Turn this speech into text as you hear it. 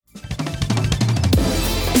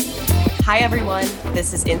Hi, everyone.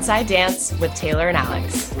 This is Inside Dance with Taylor and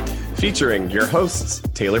Alex. Featuring your hosts,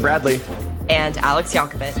 Taylor Bradley and Alex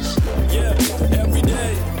Yankovic. Yeah, every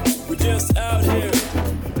day, we're just out here.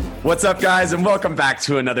 What's up, guys, and welcome back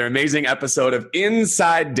to another amazing episode of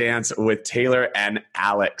Inside Dance with Taylor and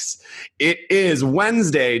Alex. It is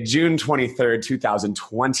Wednesday, June 23rd,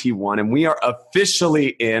 2021, and we are officially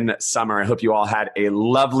in summer. I hope you all had a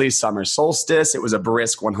lovely summer solstice. It was a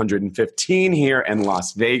brisk 115 here in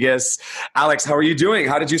Las Vegas. Alex, how are you doing?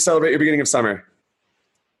 How did you celebrate your beginning of summer?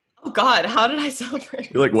 Oh, God, how did I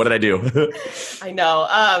celebrate? You're like, what did I do? I know.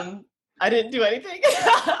 I didn't do anything.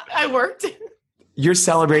 I worked. You're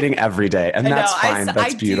celebrating every day, and that's fine.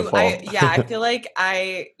 That's beautiful. I feel like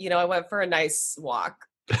I went for a nice walk.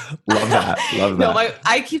 Love that. Love that. No,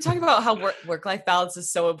 I keep talking about how work-life balance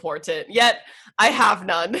is so important, yet I have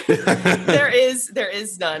none. There is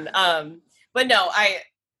none. But no, I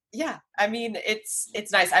mean, it's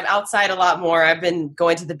nice. I'm outside a lot more. I've been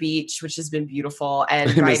going to the beach, which has been beautiful,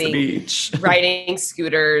 and riding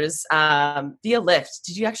scooters via Lyft.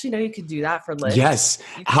 Did you actually know you could do that for Lyft? Yes.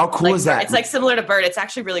 How cool is that? It's like similar to Bird. It's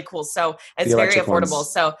actually really cool. So it's very affordable.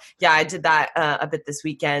 Ones. So yeah, I did that a bit this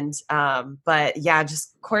weekend. But yeah,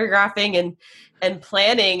 just choreographing and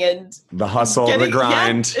planning and the hustle, the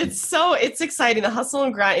grind. Yeah, it's exciting. The hustle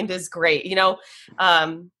and grind is great.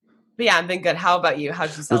 But yeah, I've been good. How about you? How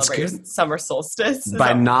did you celebrate summer solstice?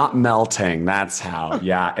 By not melting. That's how.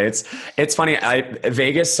 Yeah, it's funny.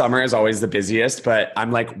 Vegas summer is always the busiest, but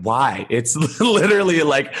I'm like, why? It's literally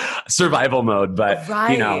like survival mode. But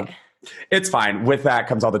it's fine. With that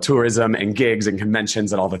comes all the tourism and gigs and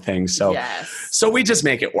conventions and all the things. So, So we just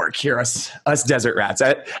make it work here, us desert rats,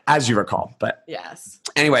 as you recall. But yes.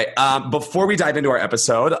 Anyway, before we dive into our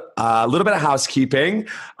episode, a little bit of housekeeping.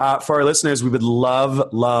 For our listeners, we would love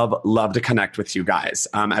to connect with you guys.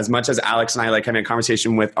 As much as Alex and I like having a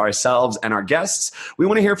conversation with ourselves and our guests, we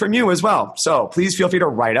want to hear from you as well. So please feel free to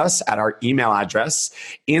write us at our email address,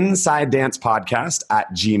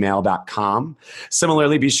 insidedancepodcast@gmail.com.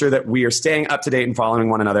 Similarly, be sure that we are staying up to date and following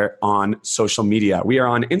one another on social media. We are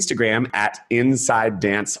on Instagram at Inside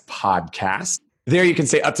Dance Podcast. There you can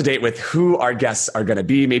stay up to date with who our guests are going to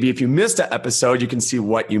be. Maybe if you missed an episode, you can see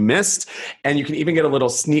what you missed. And you can even get a little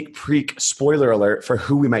sneak peek spoiler alert for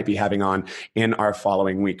who we might be having on in our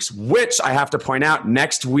following weeks, which I have to point out,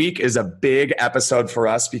 next week is a big episode for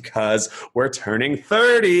us because we're turning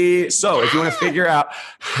 30. So if you want to figure out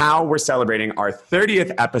how we're celebrating our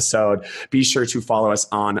 30th episode, be sure to follow us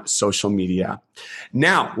on social media.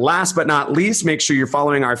 Now, last but not least, make sure you're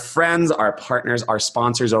following our friends, our partners, our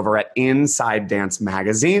sponsors over at Inside Dance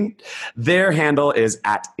Magazine. Their handle is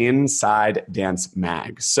at Inside Dance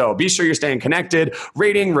Mag. So be sure you're staying connected,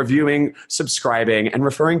 rating, reviewing, subscribing, and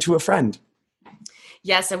referring to a friend.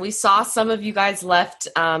 Yes, and we saw some of you guys left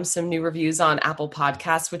some new reviews on Apple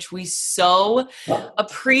Podcasts, which we so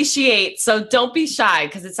appreciate. So don't be shy,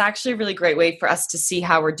 because it's actually a really great way for us to see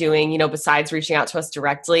how we're doing, besides reaching out to us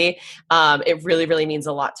directly. It really, really means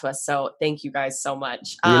a lot to us. So thank you guys so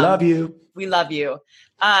much. We love you. We love you.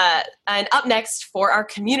 And up next for our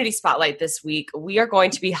community spotlight this week, we are going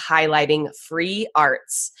to be highlighting Free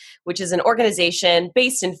Arts, which is an organization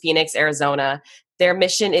based in Phoenix, Arizona. Their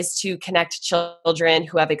mission is to connect children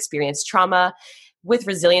who have experienced trauma with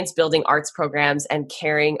resilience-building arts programs and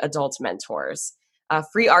caring adult mentors.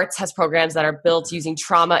 Free Arts has programs that are built using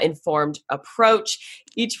trauma-informed approach.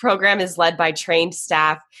 Each program is led by trained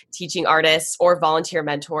staff, teaching artists, or volunteer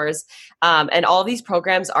mentors. And all these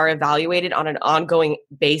programs are evaluated on an ongoing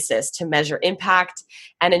basis to measure impact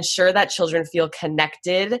and ensure that children feel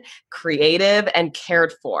connected, creative, and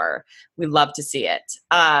cared for. We love to see it.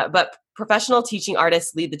 But professional teaching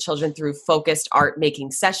artists lead the children through focused art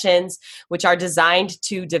making sessions, which are designed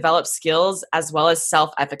to develop skills as well as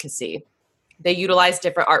self-efficacy. They utilize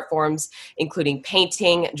different art forms, including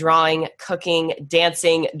painting, drawing, cooking,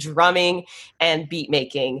 dancing, drumming, and beat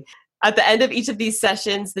making. At the end of each of these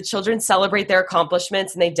sessions, the children celebrate their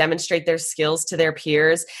accomplishments and they demonstrate their skills to their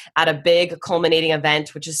peers at a big culminating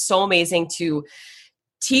event, which is so amazing to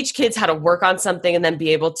teach kids how to work on something and then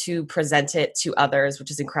be able to present it to others,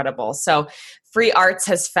 which is incredible. So Free Arts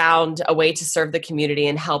has found a way to serve the community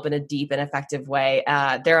and help in a deep and effective way.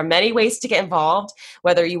 There are many ways to get involved,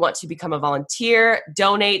 whether you want to become a volunteer,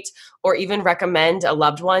 donate, or even recommend a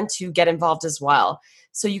loved one to get involved as well.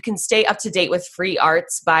 So you can stay up to date with Free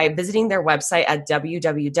Arts by visiting their website at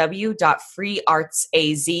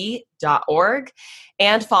www.freeartsaz.org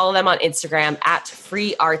and follow them on Instagram at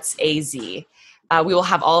freeartsaz. We will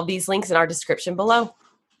have all of these links in our description below.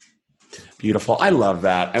 Beautiful. I love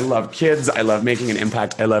that. I love kids. I love making an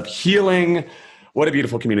impact. I love healing. What a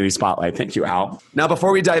beautiful community spotlight. Thank you, Al. Now,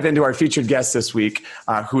 before we dive into our featured guest this week,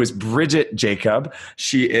 who is Bridget Jacob,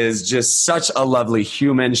 she is just such a lovely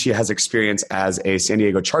human. She has experience as a San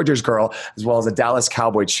Diego Chargers girl, as well as a Dallas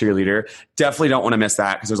Cowboy cheerleader. Definitely don't want to miss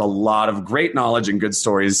that because there's a lot of great knowledge and good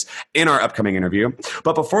stories in our upcoming interview.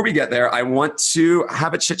 But before we get there, I want to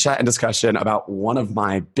have a chit chat and discussion about one of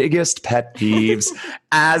my biggest pet peeves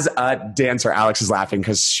as a dancer. Alex is laughing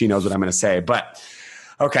because she knows what I'm going to say. But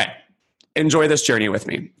okay. Enjoy this journey with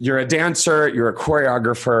me. You're a dancer, you're a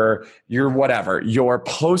choreographer, you're whatever. You're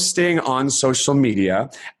posting on social media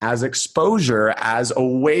as exposure, as a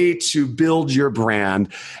way to build your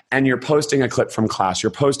brand, and you're posting a clip from class, you're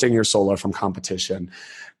posting your solo from competition.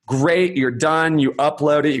 Great, you're done, you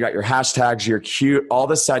upload it, you got your hashtags, you're cute. All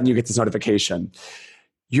of a sudden, you get this notification.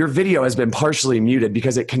 Your video has been partially muted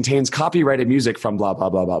because it contains copyrighted music from blah, blah,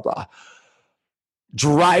 blah, blah, blah.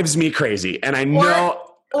 Drives me crazy. And I know...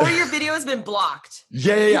 Or your video has been blocked.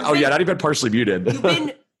 Yeah. Not even partially muted.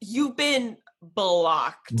 You've been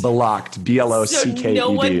blocked. Blocked. B-L-O-C-K-E-D. So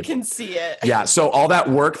no one can see it. Yeah. So all that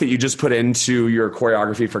work that you just put into your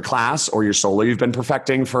choreography for class or your solo you've been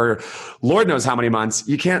perfecting for Lord knows how many months,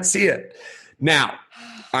 you can't see it. Now,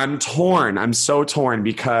 I'm torn. I'm so torn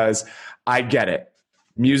because I get it.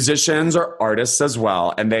 Musicians are artists as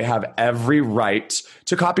well, and they have every right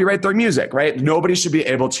to copyright their music, right? Nobody should be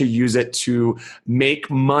able to use it to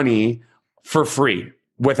make money for free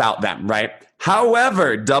without them, right?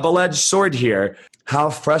 However, double-edged sword here, how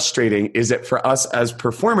frustrating is it for us as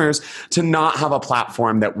performers to not have a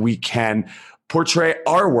platform that we can portray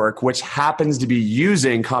our work, which happens to be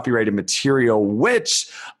using copyrighted material, which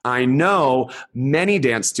I know many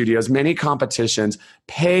dance studios, many competitions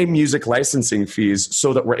pay music licensing fees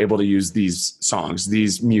so that we're able to use these songs,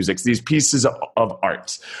 these musics, these pieces of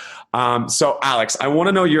art. So Alex, I want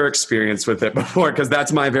to know your experience with it before, because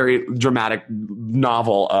that's my very dramatic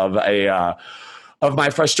novel of my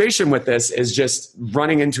frustration with this is just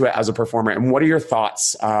running into it as a performer. And what are your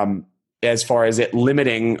thoughts as far as it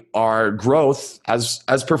limiting our growth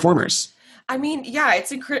as performers? I mean, yeah,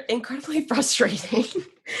 it's incredibly frustrating.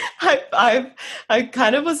 I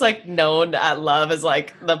kind of was like known at Love as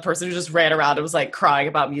like the person who just ran around and was like crying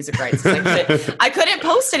about music rights. I couldn't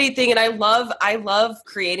post anything, and I love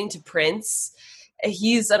creating to Prince.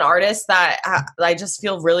 He's an artist that I just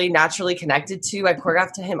feel really naturally connected to. I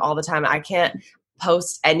choreograph to him all the time. I can't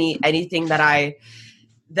post anything that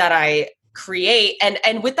I create.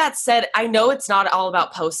 And with that said, I know it's not all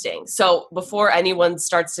about posting. So before anyone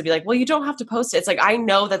starts to be like, well, you don't have to post it. It's like, I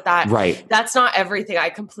know that right. That's not everything. I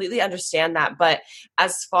completely understand that. But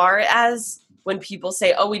as far as when people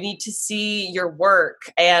say, oh, we need to see your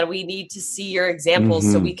work and we need to see your examples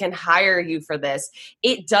so we can hire you for this,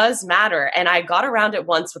 it does matter. And I got around it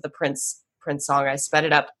once with a Prince song. I sped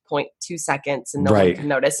it up 0.2 seconds and no one could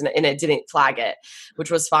notice, and it didn't flag it, which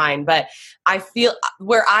was fine. But I feel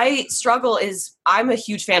where I struggle is I'm a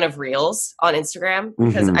huge fan of Reels on Instagram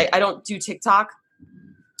because I don't do TikTok,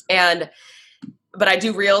 but I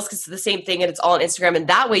do Reels because it's the same thing and it's all on Instagram. And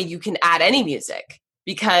that way you can add any music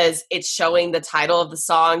because it's showing the title of the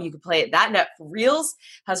song. You can play it. That Reels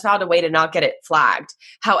has found a way to not get it flagged.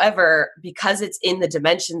 However, because it's in the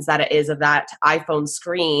dimensions that it is of that iPhone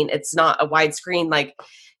screen, it's not a wide screen. Like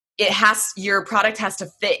your product has to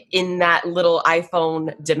fit in that little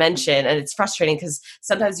iPhone dimension. And it's frustrating because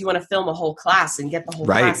sometimes you want to film a whole class and get the whole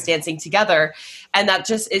class dancing together. And that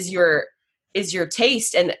just is your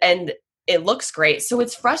taste and it looks great. So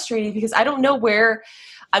it's frustrating because I don't know where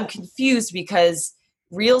I'm confused because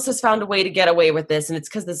Reels has found a way to get away with this, and it's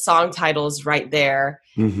because the song title is right there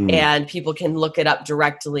and people can look it up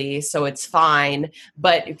directly, so it's fine.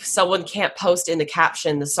 But if someone can't post in the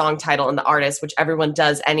caption the song title and the artist, which everyone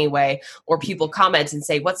does anyway, or people comment and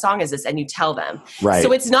say, what song is this? And you tell them. Right.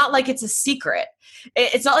 So it's not like it's a secret.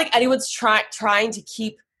 It's not like anyone's trying to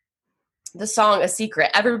keep the song a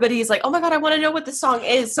secret. Everybody's like, oh my God, I want to know what the song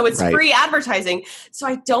is. So it's free advertising. So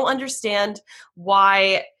I don't understand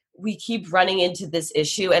why we keep running into this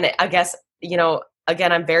issue. And I guess,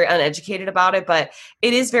 again, I'm very uneducated about it, but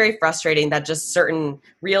it is very frustrating that just certain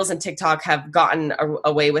Reels and TikTok have gotten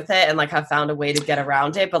away with it and like have found a way to get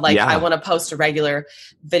around it. But I want to post a regular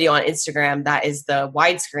video on Instagram that is the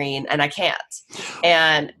widescreen and I can't.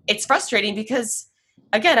 And it's frustrating because,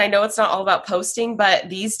 again, I know it's not all about posting, but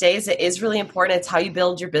these days it is really important. It's how you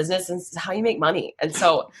build your business and it's how you make money. And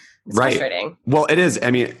so It's Right. frustrating. Well, it is.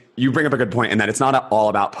 I mean, you bring up a good point in that it's not all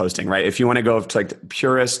about posting, right? If you want to go to like the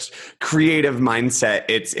purest creative mindset,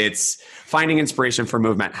 it's finding inspiration for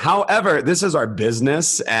movement. However, this is our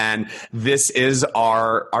business and this is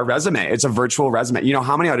our resume. It's a virtual resume. You know,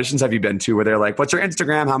 how many auditions have you been to where they're like, what's your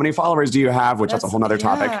Instagram? How many followers do you have? Which that's a whole nother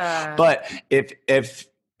topic. But if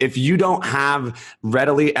you don't have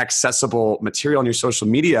readily accessible material on your social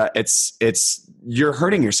media, it's you're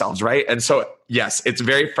hurting yourselves, right? And so, yes, it's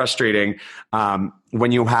very frustrating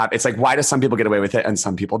when you have, it's like, why do some people get away with it and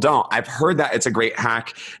some people don't? I've heard that it's a great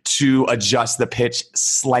hack to adjust the pitch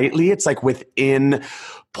slightly. It's like within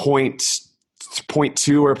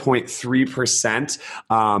 0.2 or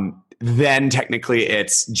 0.3%. Then technically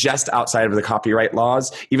it's just outside of the copyright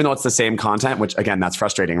laws, even though it's the same content, which again, that's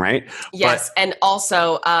frustrating, right? Yes. And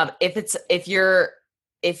also,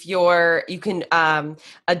 if you can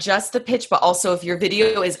adjust the pitch, but also if your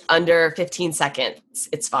video is under 15 seconds,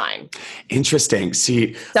 it's fine. Interesting.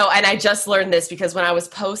 See, so, and I just learned this because when I was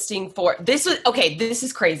posting for this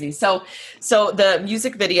is crazy. So the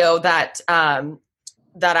music video that I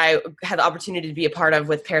had the opportunity to be a part of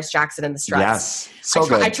with Paris Jackson and the Struts. Yes. So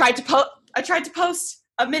good. I tried to post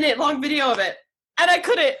a minute long video of it and I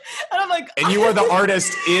couldn't. And I'm like, and you were the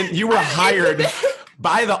artist you were hired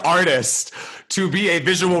by the artist to be a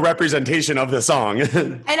visual representation of the song.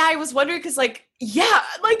 And I was wondering, cause so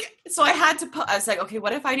I had to I was like, okay,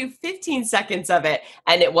 what if I do 15 seconds of it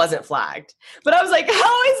and it wasn't flagged? But I was like,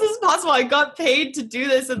 how is this possible? I got paid to do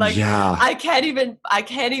this. And I can't even,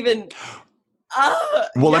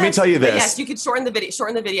 well, let me tell you this. But yes, you could shorten the video.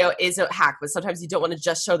 Shorten the video is a hack, but sometimes you don't want to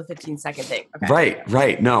just show the 15-second thing. Okay.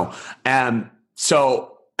 Right. No.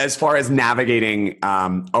 So as far as navigating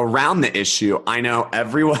around the issue, I know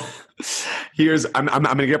everyone. I'm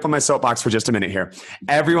going to get up on my soapbox for just a minute here.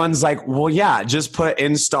 Everyone's like, well, yeah, just put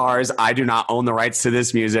in stars. I do not own the rights to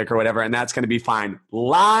this music or whatever, and that's going to be fine.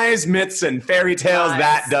 Lies, myths, and fairy tales.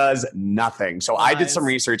 That does nothing. So I did some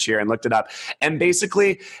research here and looked it up. And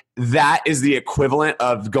basically, that is the equivalent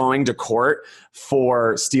of going to court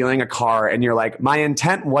for stealing a car. And you're like, my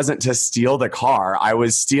intent wasn't to steal the car. I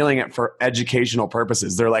was stealing it for educational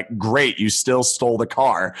purposes. They're like, great, you still stole the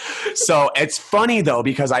car. So it's funny though,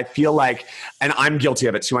 because I feel like, and I'm guilty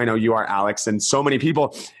of it too. I know you are, Alex, and so many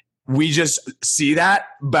people, we just see that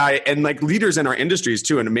and like leaders in our industries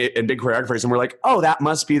too, and big choreographers. And we're like, oh, that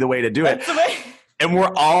must be the way to do it. And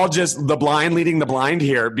we're all just the blind leading the blind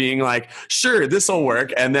here, being like, sure, this will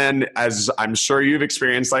work. And then, as I'm sure you've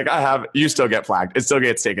experienced, like I have, you still get flagged. It still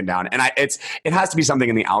gets taken down. And it has to be something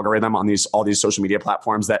in the algorithm on all these social media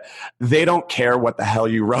platforms that they don't care what the hell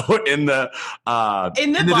you wrote in the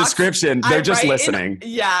description. They're just listening.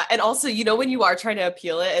 And also, when you are trying to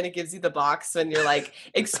appeal it and it gives you the box and you're like,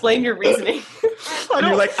 explain your reasoning. And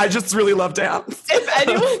you're like, I just really love dance. If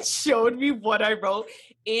anyone showed me what I wrote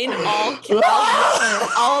in all caps,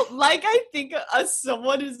 I think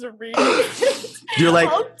someone is reading. You're like,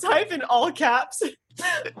 I'll type in all caps.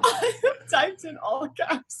 I typed in all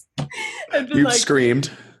caps. And been you've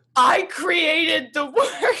screamed. I created the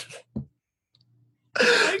work.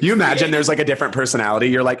 You imagine there's like a different personality.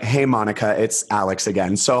 You're like, hey, Monica, it's Alex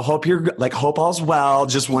again. So hope all's well.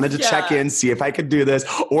 Just wanted to check in, see if I could do this.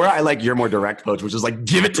 Or I like your more direct approach, which is like,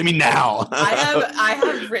 give it to me now. I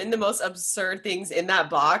have written the most absurd things in that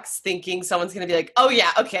box, thinking someone's going to be like, oh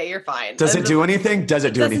yeah, okay, you're fine. Does it do anything? Does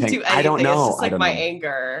it do anything? I don't know. It's just like my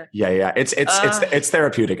anger. Yeah. It's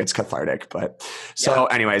therapeutic. It's cathartic. But so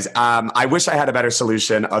anyways, I wish I had a better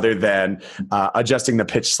solution other than adjusting the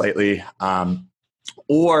pitch slightly.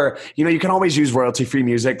 Or, you can always use royalty-free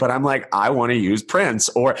music, but I'm like, I want to use Prince.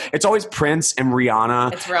 Or it's always Prince and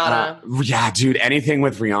Rihanna. It's Rihanna. Yeah, dude, anything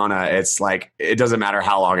with Rihanna, it's like, it doesn't matter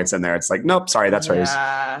how long it's in there. It's like, nope, sorry, that's hers.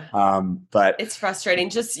 But it's frustrating.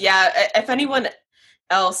 Just, if anyone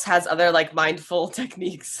else has other like mindful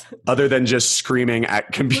techniques. Other than just screaming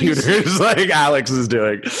at computers like Alex is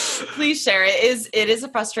doing. Please share it. It is a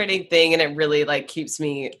frustrating thing, and it really like keeps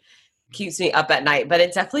me up at night, but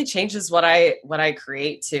it definitely changes what I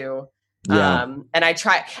create too. And I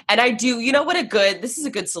try, and I do, this is a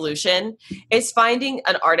good solution is finding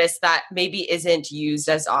an artist that maybe isn't used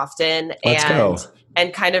as often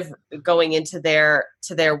and kind of going into their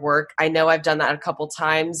work. I know I've done that a couple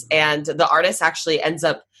times, and the artist actually ends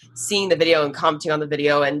up seeing the video and commenting on the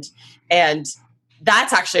video, and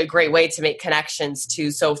that's actually a great way to make connections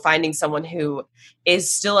too. So finding someone who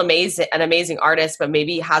is still an amazing artist, but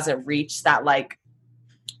maybe hasn't reached that like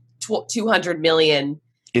 200 million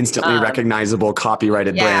instantly recognizable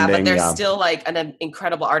copyrighted branding. But they're still like an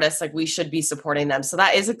incredible artist. Like we should be supporting them. So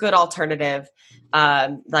that is a good alternative.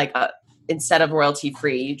 instead of royalty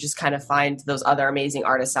free, you just kind of find those other amazing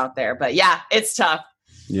artists out there. But yeah, it's tough.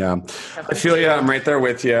 Yeah, I feel you. I'm right there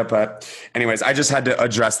with you. But anyways, I just had to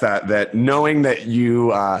address that knowing that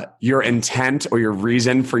your intent or your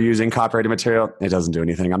reason for using copyrighted material, it doesn't do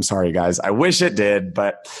anything. I'm sorry, guys. I wish it did,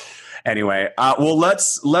 but anyway, well,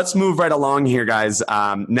 let's move right along here, guys.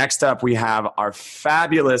 Next up, we have our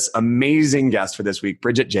fabulous, amazing guest for this week,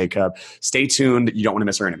 Bridget Jacob. Stay tuned. You don't want to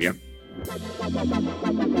miss her interview.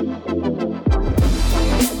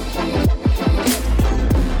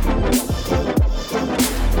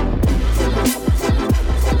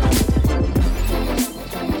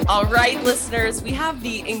 All right, listeners, we have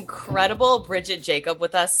the incredible Bridget Jacob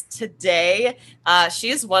with us today. She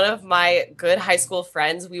is one of my good high school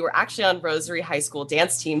friends. We were actually on Rosary High School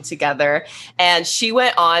dance team together, and she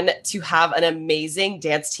went on to have an amazing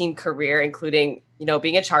dance team career, including,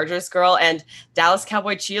 being a Chargers girl and Dallas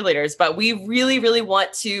Cowboy cheerleaders. But we really, really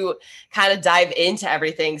want to kind of dive into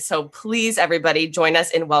everything. So please, everybody, join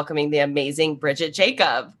us in welcoming the amazing Bridget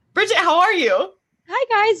Jacob. Bridget, how are you? Hi,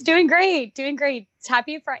 guys. Doing great.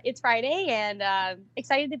 It's Friday and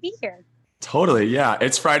excited to be here. Totally. Yeah.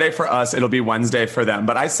 It's Friday for us. It'll be Wednesday for them.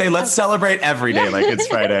 But I say let's celebrate every day like it's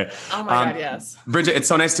Friday. Oh my God, yes. Bridget, it's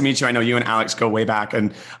so nice to meet you. I know you and Alex go way back,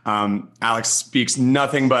 and Alex speaks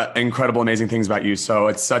nothing but incredible, amazing things about you. So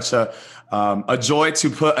it's such a joy to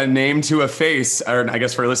put a name to a face, or I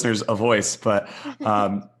guess for listeners, a voice. But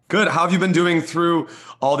good. How have you been doing through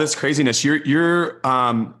all this craziness? You're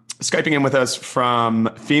Skyping in with us from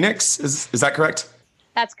Phoenix. Is that correct?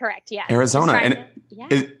 That's correct. Yeah. Arizona. And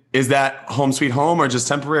is that home sweet home or just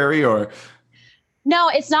temporary or? No,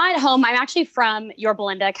 it's not at home. I'm actually from Yorba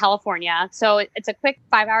Linda, California. So it's a quick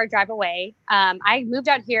 5-hour drive away. I moved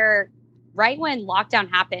out here right when lockdown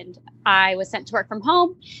happened. I was sent to work from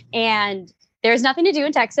home, and there's nothing to do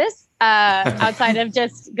in Texas outside of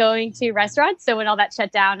just going to restaurants. So when all that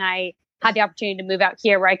shut down, I had the opportunity to move out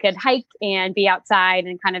here where I could hike and be outside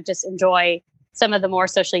and kind of just enjoy some of the more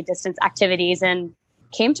socially distanced activities, and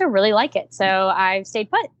came to really like it. So I've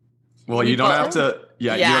stayed put. Well, you don't have to. You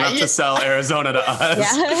don't have to sell Arizona to us.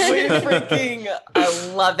 Yeah.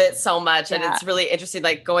 I love it so much. And it's really interesting,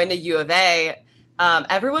 like going to U of A.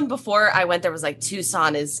 Everyone before I went there was like,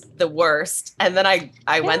 Tucson is the worst. And then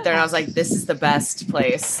I went there and I was like, this is the best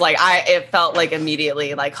place. Like it felt like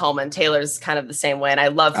immediately like home, and Taylor's kind of the same way. And I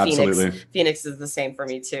love Phoenix. Phoenix is the same for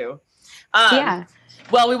me too.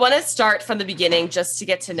 Well, we want to start from the beginning just to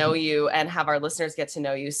get to know you and have our listeners get to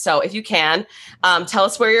know you. So if you can, tell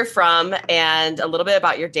us where you're from and a little bit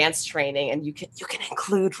about your dance training. And you can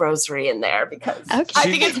include Rosary in there because I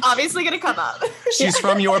think it's obviously going to come up. She's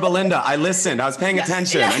from Yorba Linda. I listened. I was paying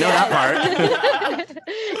attention. I know that part.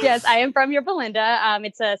 Yes, I am from Yorba Linda.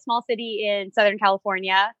 It's a small city in Southern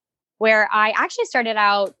California where I actually started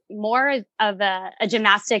out more of a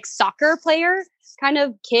gymnastics soccer player kind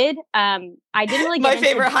of kid. I didn't really get my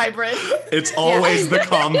favorite hybrid. It's always the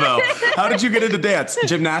combo. How did you get into dance?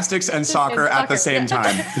 Gymnastics and soccer at the same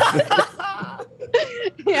time.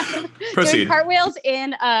 Yeah. Proceed. Doing cartwheels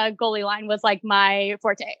in a goalie line was like my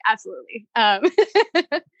forte. Absolutely.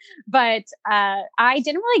 But I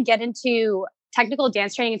didn't really get into technical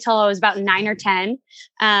dance training until I was about 9 or 10.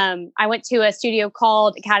 I went to a studio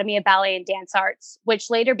called Academy of Ballet and Dance Arts,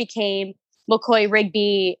 which later became McCoy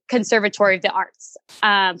Rigby Conservatory of the Arts.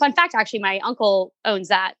 Fun fact, actually, my uncle owns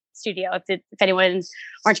that studio, if anyone in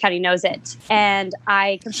Orange County knows it. And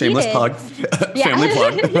I competed. Shameless plug. Family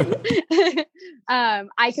plug.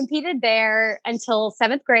 I competed there until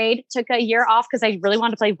 7th grade, took a year off because I really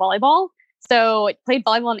wanted to play volleyball. So I played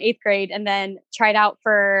volleyball in 8th grade and then tried out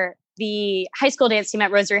for the high school dance team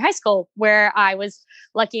at Rosary High School, where I was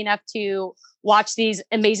lucky enough to watch these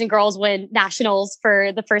amazing girls win nationals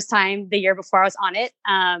for the first time the year before I was on it.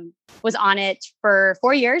 Was on it for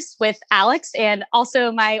 4 years with Alex and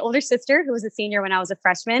also my older sister, who was a senior when I was a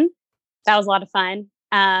freshman. That was a lot of fun.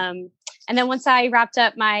 And then once I wrapped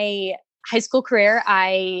up my high school career,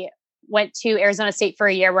 I went to Arizona State for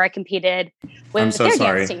a year where I competed with the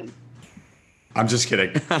dance team. I'm just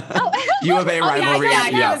kidding. U of A rivalry.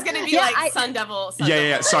 Yeah, it was going to be Sun Devil.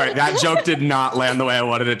 Yeah. Sorry, that joke did not land the way I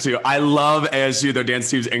wanted it to. I love ASU. Their dance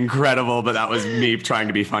team's incredible, but that was me trying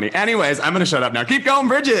to be funny. Anyways, I'm going to shut up now. Keep going,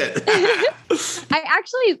 Bridget. I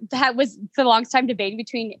actually was for the longest time debating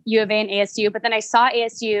between U of A and ASU, but then I saw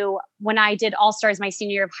ASU when I did All-Stars my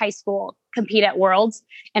senior year of high school compete at Worlds.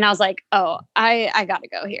 And I was like, oh, I got to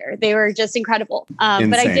go here. They were just incredible.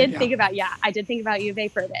 But I did think about U of A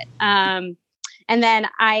for a bit. And then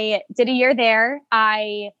I did a year there.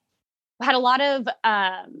 I had a lot of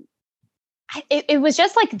it was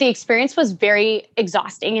just like the experience was very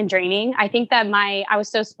exhausting and draining. I think that I was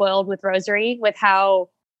so spoiled with Rosary with how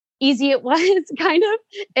easy it was kind of,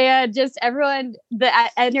 and just everyone, the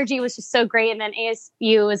energy was just so great. And then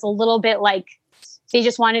ASU was a little bit like, they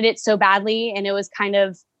just wanted it so badly. And it was kind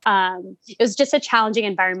of, it was just a challenging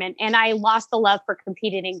environment, and I lost the love for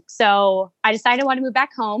competing. So I decided I want to move back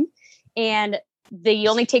home. And the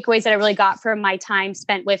only takeaways that I really got from my time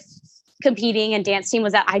spent with competing and dance team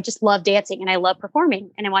was that I just love dancing and I love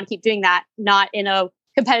performing, and I want to keep doing that, not in a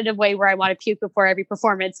competitive way where I want to puke before every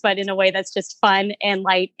performance, but in a way that's just fun and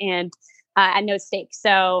light and at no stake.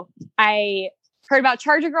 So I heard about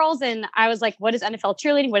Charger Girls and I was like, what is NFL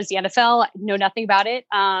cheerleading? What is the NFL? I know nothing about it.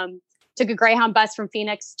 Took a Greyhound bus from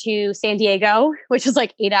Phoenix to San Diego, which was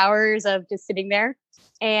like 8 hours of just sitting there,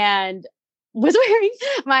 and was wearing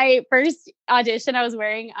my first audition. I was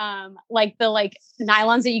wearing like the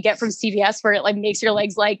nylons that you get from CVS where it like makes your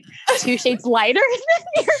legs like 2 shades lighter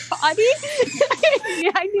than your body.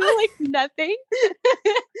 I knew like nothing.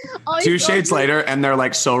 2 shades lighter, and they're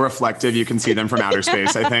like so reflective you can see them from outer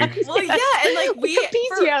space, I think. Well, yeah, and like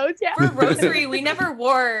for Rosary, we never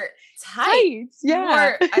wore tights.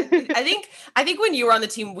 Yeah. I think when you were on the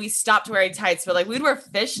team, we stopped wearing tights, but like we'd wear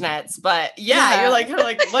fishnets. But yeah. You're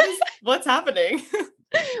like what's happening?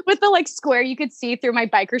 With the like square you could see through my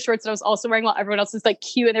biker shorts that I was also wearing while everyone else was like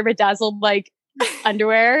cute in their bedazzled like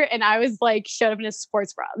underwear. And I was like showed up in a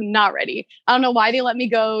sports bra, not ready. I don't know why they let me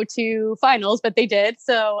go to finals, but they did.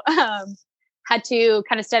 So had to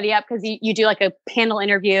kind of study up because you do like a panel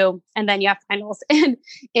interview and then you have finals. And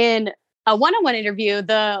in a one-on-one interview,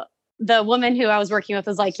 the woman who I was working with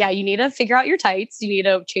was like, yeah, you need to figure out your tights. You need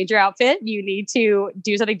to change your outfit. You need to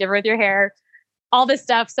do something different with your hair, all this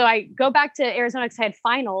stuff. So I go back to Arizona because I had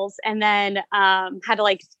finals, and then had to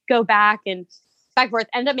like go back and forth,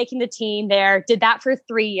 ended up making the team there, did that for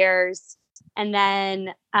 3 years, and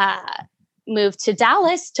then moved to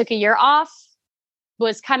Dallas, took a year off,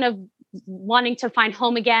 was kind of wanting to find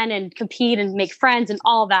home again and compete and make friends and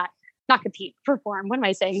all that. Not compete, perform. What am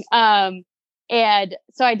I saying? And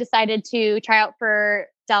so I decided to try out for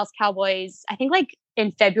Dallas Cowboys, I think like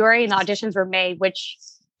in February, and the auditions were May, which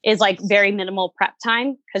is like very minimal prep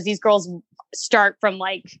time because these girls start from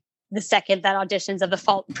like the second that auditions of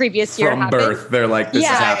the previous year from birth. They're like, this is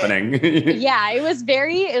happening. Yeah, it was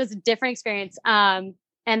a different experience. And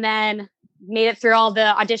then made it through all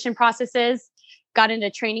the audition processes, got into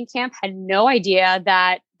training camp, had no idea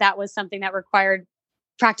that was something that required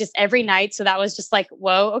practice every night. So that was just like,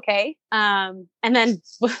 whoa, okay. And then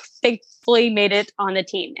thankfully made it on the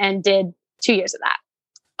team and did 2 years of that.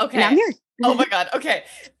 Okay. Now I'm here. Oh my God. Okay.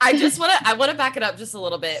 I want to back it up just a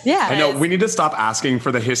little bit. Yeah. I know we need to stop asking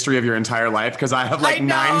for the history of your entire life because I have like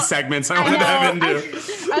 9 segments I want to dive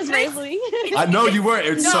into. I was rambling. No, you were.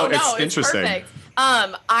 It's interesting. Perfect.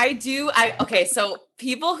 Okay. So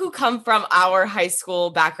people who come from our high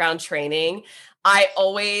school background training, I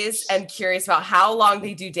always am curious about how long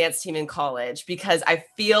they do dance team in college, because I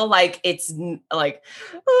feel like it's like,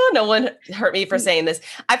 no one hurt me for saying this.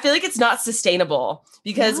 I feel like it's not sustainable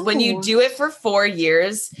because when you do it for 4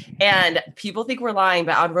 years, and people think we're lying,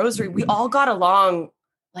 but on Rosary, we all got along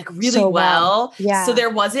like really so well. Yeah. So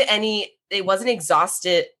it wasn't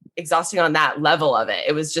exhausting on that level of it.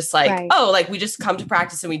 It was just like, like we just come to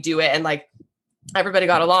practice and we do it. And like, everybody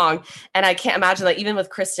got along. And I can't imagine, like, even with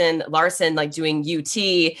Kristen Larson, like doing UT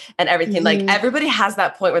and everything, like everybody has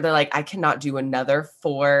that point where they're like, I cannot do another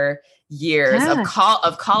 4 years of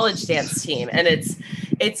college dance team. And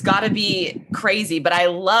it's gotta be crazy. But I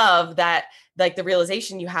love that, like the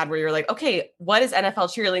realization you had where you're like, okay, what is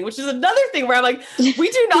NFL cheerleading? Which is another thing where I'm like,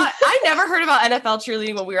 I never heard about NFL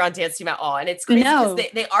cheerleading when we were on dance team at all. And it's crazy because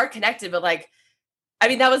they are connected, but like, I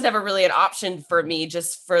mean, that was never really an option for me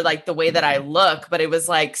just for like the way that I look, but it was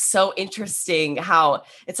like so interesting how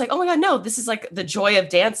it's like, oh my God, no, this is like the joy of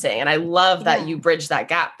dancing. And I love that you bridge that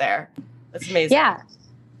gap there. That's amazing. Yeah.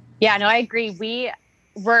 Yeah, no, I agree.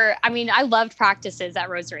 I loved practices at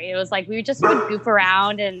Rosary. It was like, we just would goof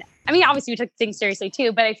around, and I mean, obviously we took things seriously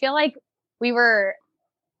too, but I feel like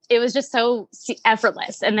it was just so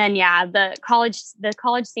effortless. And then, the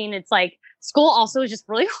college scene, it's like, school also is just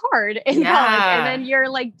really hard in college. And then you're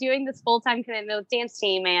like doing this full-time commitment with dance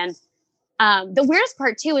team. And the weirdest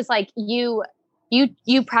part too is like you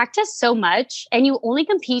practice so much and you only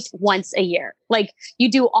compete once a year. Like you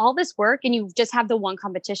do all this work and you just have the one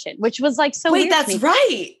competition, which was like so Wait, weird that's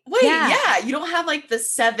right. Wait, yeah. You don't have like the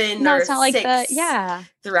 7 or 6. Yeah.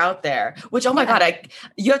 throughout there, which, oh my God,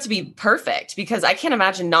 you have to be perfect, because I can't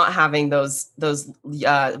imagine not having those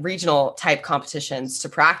regional type competitions to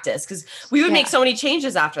practice, because we would make so many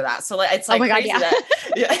changes after that. So it's like, crazy that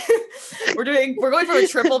we're going from a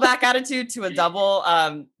triple back attitude to a double.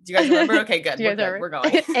 Do you guys remember? Okay, good. We're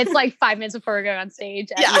going. It's like 5 minutes before we're going on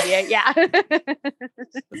stage at UVA. Yeah.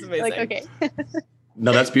 That's amazing. Like, okay.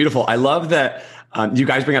 No, that's beautiful. I love that you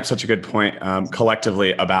guys bring up such a good point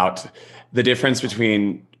collectively about the difference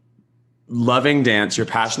between loving dance, your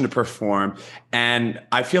passion to perform. And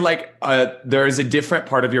I feel like there is a different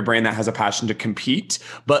part of your brain that has a passion to compete,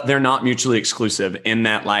 but they're not mutually exclusive, in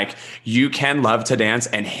that like you can love to dance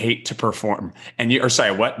and hate to perform. And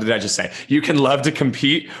what did I just say? You can love to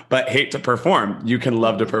compete, but hate to perform. You can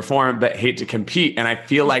love to perform, but hate to compete. And I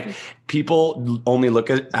feel like people only look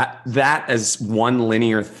at that as one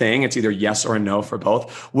linear thing. It's either yes or a no for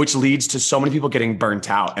both, which leads to so many people getting burnt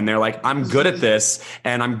out. And they're like, I'm good at this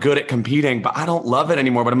and I'm good at competing, but I don't love it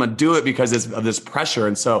anymore, but I'm going to do it because of this pressure.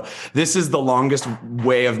 And so this is the longest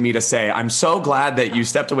way of me to say, I'm so glad that you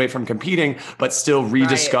stepped away from competing, but still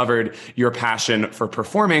rediscovered your passion for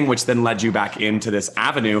performing, which then led you back into this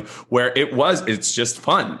avenue where it's just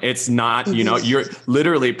fun. It's not, you're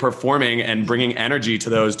literally performing and bringing energy to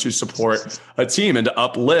those to support a team and to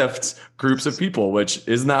uplift groups of people, which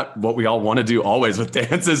isn't that what we all want to do always with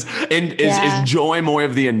dance, is enjoy more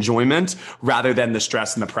of the enjoyment rather than the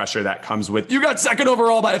stress and the pressure that comes with, you got second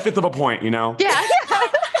overall by a fifth of a point, Yeah.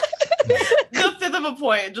 The fifth of a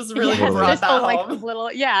point just really brought that home. Like little,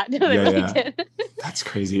 really did. That's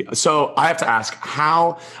crazy. So I have to ask,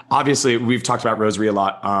 how, obviously we've talked about Rosary a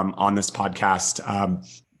lot on this podcast.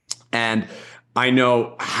 And I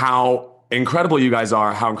know how incredible you guys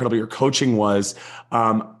are, how incredible your coaching was.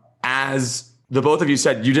 As the both of you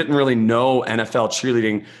said, you didn't really know NFL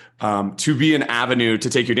cheerleading to be an avenue to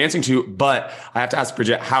take your dancing to. But I have to ask,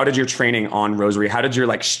 Bridget, how did your training on Rosary, how did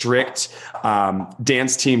your strict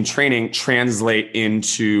dance team training translate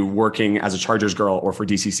into working as a Chargers girl or for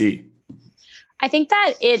DCC? I think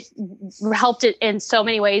that it helped it in so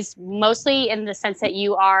many ways, mostly in the sense that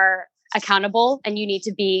you are accountable and you need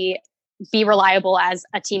to be reliable as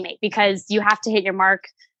a teammate, because you have to hit your mark.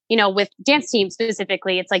 With dance teams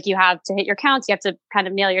specifically, it's like you have to hit your counts, you have to kind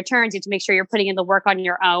of nail your turns, you have to make sure you're putting in the work on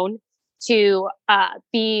your own to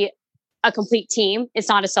be a complete team. It's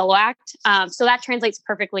not a solo act. So that translates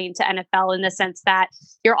perfectly into NFL in the sense that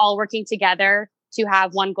you're all working together to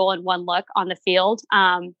have one goal and one look on the field.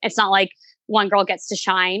 It's not like one girl gets to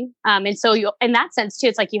shine. And so in that sense too,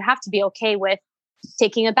 it's like you have to be okay with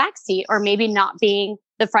taking a backseat or maybe not being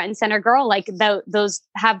the front and center girl. Like those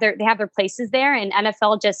have their places there. And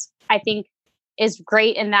NFL just, I think, is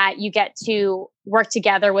great in that you get to work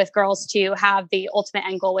together with girls to have the ultimate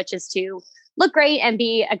end goal, which is to look great and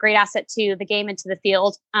be a great asset to the game and to the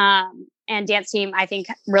field. And dance team, I think,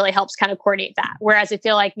 really helps kind of coordinate that. Whereas I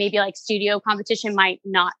feel like maybe like studio competition might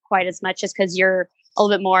not quite as much, just because you're a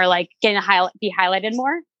little bit more like getting to be highlighted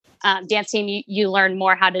more. Dance team, you learn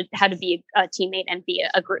more how to be a teammate and be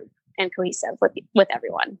a group and cohesive with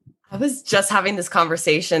everyone. I was just having this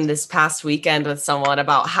conversation this past weekend with someone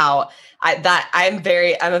about how I'm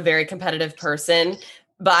a very competitive person,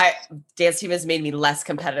 but dance team has made me less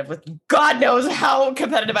competitive. With God knows how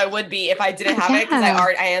competitive I would be if I didn't have it, because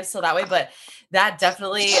I am still that way. But that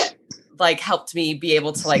definitely helped me be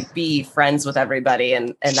able to be friends with everybody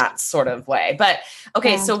in that sort of way. But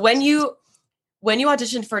okay, so when you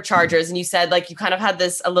auditioned for Chargers and you said you kind of had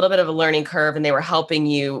a little bit of a learning curve and they were helping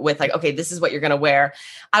you with okay, this is what you're going to wear.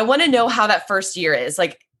 I want to know how that first year is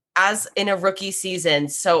as in a rookie season.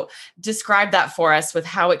 So describe that for us with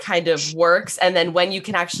how it kind of works. And then when you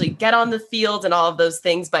can actually get on the field and all of those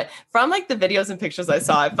things. But from the videos and pictures I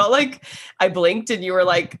saw, I felt like I blinked and you were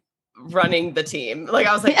running the team.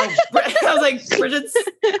 I was Bridget's,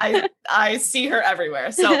 I see her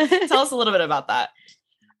everywhere. So tell us a little bit about that.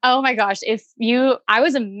 Oh my gosh. I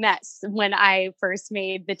was a mess when I first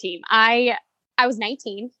made the team. I was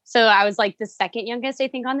 19. So I was the second youngest, I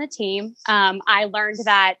think, on the team. I learned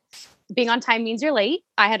that being on time means you're late.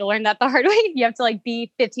 I had to learn that the hard way. You have to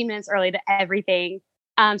be 15 minutes early to everything.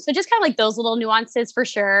 So just kind of those little nuances for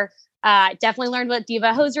sure. Definitely learned what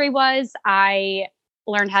Diva Hosiery was. I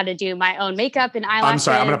learned how to do my own makeup and eyelashes. I'm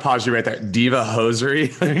sorry, I'm going to pause you right there. Diva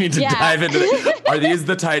Hosiery. I need to dive into it. Are these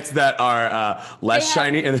the tights that are less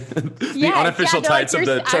shiny and the unofficial tights of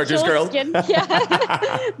the Chargers girls? Yeah.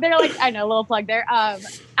 They're I know, a little plug there.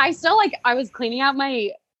 I still I was cleaning out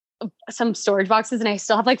some storage boxes and I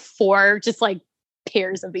still have 4 just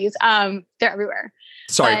pairs of these. They're everywhere.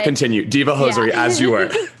 Sorry, continue. Diva Hosiery as you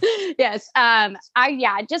were. Yes.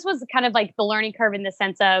 It just was kind of the learning curve in the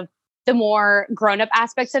sense of the more grown up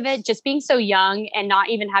aspects of it, just being so young and not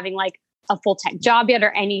even having like a full-time job yet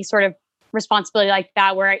or any sort of responsibility like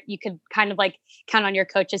that, where you could kind of like count on your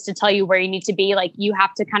coaches to tell you where you need to be. Like you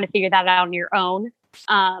have to kind of figure that out on your own.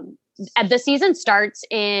 The season starts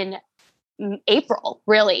in April,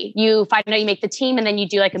 really. You find out you make the team, and then you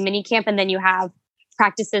do like a mini camp, and then you have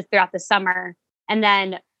practices throughout the summer. And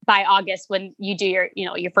then by August, when you do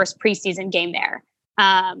your first preseason game there.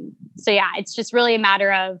 So yeah, it's just really a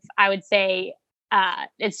matter of, I would say,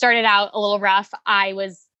 it started out a little rough. I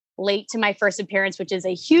was late to my first appearance, which is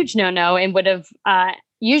a huge no-no, and would have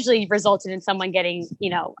usually resulted in someone getting,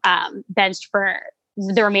 benched for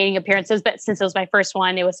the remaining appearances. But since it was my first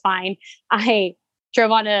one, it was fine. I drove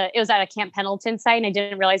it was at a Camp Pendleton site, and I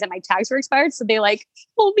didn't realize that my tags were expired. So they like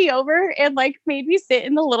pulled me over and like made me sit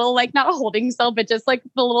in the little, like not a holding cell, but just like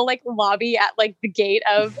the little like lobby at like the gate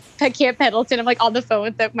of Camp Pendleton. I'm like on the phone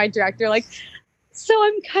with my director, like, so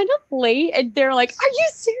I'm kind of late. And they're like, are you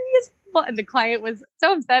serious? And the client was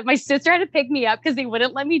so upset. My sister had to pick me up because they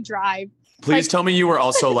wouldn't let me drive. Please tell me you were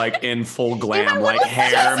also like in full glam, like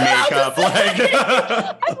hair, makeup, like.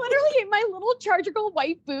 I'm literally in my little Charger Girl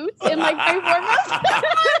white boots and like my warm-up.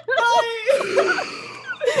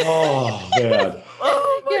 Oh man!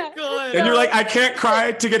 Oh my god! And you're like, I can't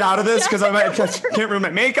cry to get out of this because I can't ruin my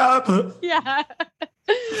makeup. Yeah.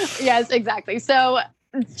 Yes, exactly. So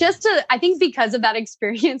I think because of that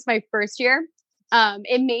experience, my first year,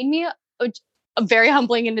 it made me very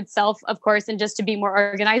humbling in itself, of course, and just to be more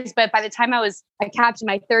organized. But by the time I was a captain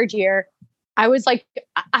my third year, I was like,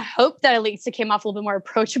 I hope that at least it came off a little bit more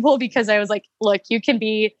approachable, because I was like, look, you can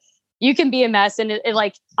be a mess, and it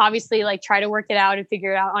like, obviously like try to work it out and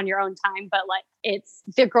figure it out on your own time. But like,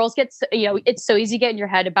 the girls get, it's so easy to get in your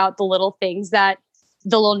head about the little things, that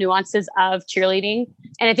the little nuances of cheerleading.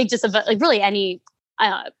 And I think just about like really any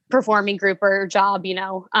performing group or job,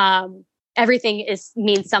 everything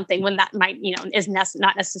means something, when that might, is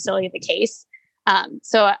not necessarily the case.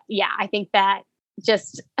 So yeah, I think that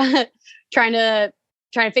just trying to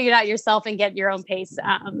figure it out yourself and get your own pace,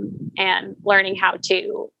 and learning how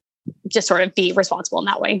to just sort of be responsible in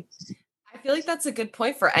that way. I feel like that's a good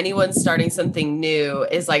point for anyone starting something new,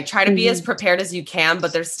 is like, try to be as prepared as you can,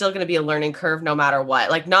 but there's still going to be a learning curve no matter what.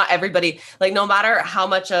 Like not everybody, like no matter how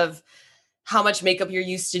much makeup you're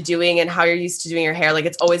used to doing and how you're used to doing your hair, like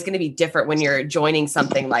it's always going to be different when you're joining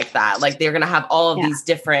something like that. Like they're going to have all of these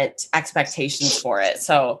different expectations for it.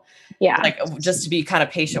 So yeah, like just to be kind of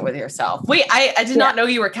patient with yourself. Wait, I did not know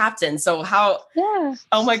you were captain. So how,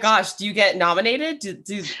 oh my gosh, do you get nominated?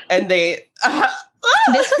 And they,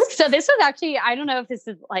 this was actually, I don't know if this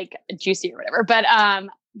is like juicy or whatever, but,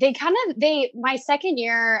 my second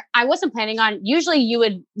year, I wasn't planning on, usually you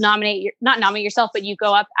would not nominate yourself, but you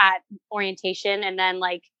go up at orientation and then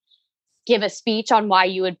like give a speech on why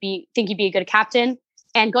you think you'd be a good captain.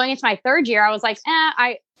 And going into my third year, I was like,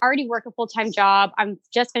 I already work a full-time job. I'm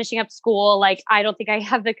just finishing up school. Like, I don't think I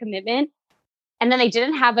have the commitment. And then they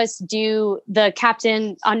didn't have us do the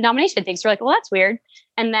captain on nomination thing. So we're like, well, that's weird.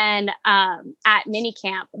 And then at mini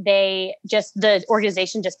camp, the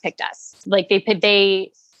organization just picked us. Like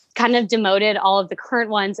they kind of demoted all of the current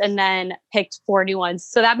ones and then picked 4 new ones.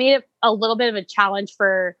 So that made it a little bit of a challenge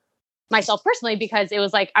for myself personally, because it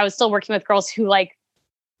was like I was still working with girls who like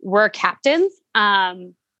were captains. I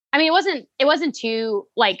mean, it wasn't too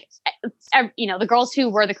like, the girls who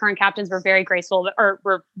were the current captains were very graceful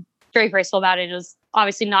about it. It was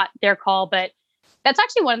obviously not their call, but that's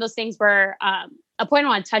actually one of those things where a point I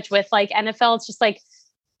want to touch with like NFL, it's just like,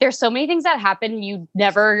 there's so many things that happen. You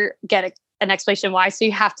never get an explanation why. So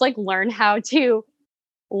you have to like learn how to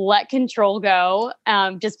let control go.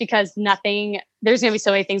 Just because there's going to be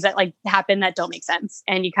so many things that like happen that don't make sense.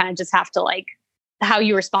 And you kind of just have to like, how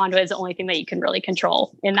you respond to it is the only thing that you can really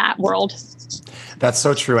control in that world. That's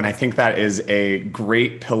so true. And I think that is a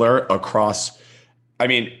great pillar across,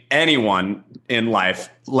 anyone in life,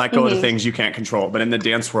 let go of the things you can't control. But in the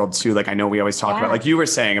dance world too, like I know we always talk about, like you were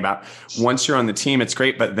saying about once you're on the team, it's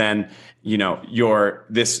great. But then, you're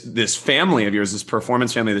this family of yours, this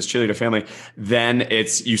performance family, this cheerleader family, then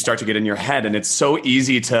you start to get in your head, and it's so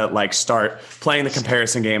easy to like start playing the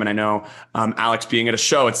comparison game. And I know, Alex, being at a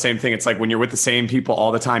show, it's the same thing. It's like when you're with the same people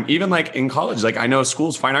all the time, even like in college, like I know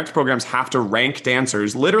schools, fine arts programs have to rank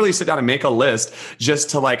dancers, literally sit down and make a list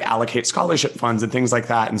just to like allocate scholarship funds and things like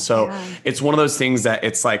that. And so it's one of those things that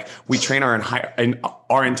it's like we train our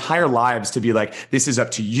entire lives to be like, this is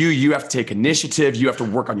up to you. You have to take initiative. You have to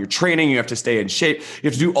work on your training. You have to stay in shape. You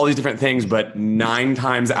have to do all these different things. But 9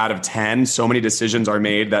 times out of 10, so many decisions are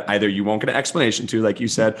made that either you won't get an explanation to, like you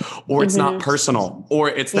said, or it's not personal, or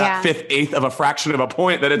it's that 1/5 of a fraction of a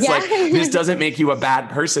point that it's like, this doesn't make you a bad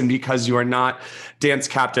person because you are not dance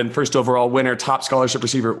captain, first overall winner, top scholarship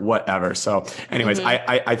receiver, whatever. So anyways,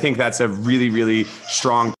 I think that's a really, really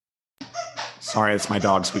strong. Sorry, it's my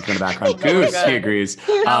dog squeaking in the background. Goose, he agrees.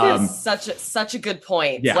 That was such a good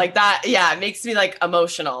point. Yeah. Like that, it makes me like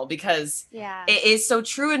emotional because it is so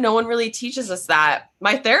true, and no one really teaches us that.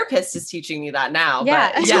 My therapist is teaching me that now.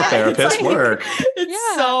 Yeah, but your therapist work.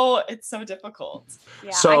 It's so difficult.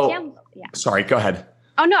 Yeah, so sorry, go ahead.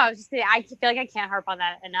 Oh no, I was just saying, I feel like I can't harp on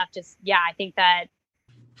that enough. I think that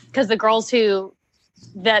because the girls who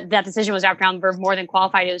that decision was wrapped around were more than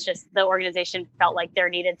qualified. It was just the organization felt like there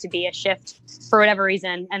needed to be a shift for whatever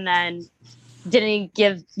reason, and then didn't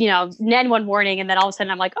give Nen one warning, and then all of a sudden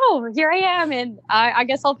I'm like, oh, here I am, and I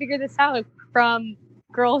guess I'll figure this out. From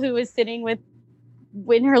girl who was sitting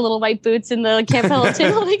in her little white boots in the Camp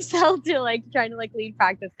Pendleton like cell to like trying to like lead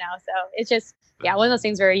practice now. So it's just one of those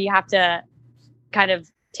things where you have to kind of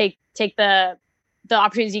take the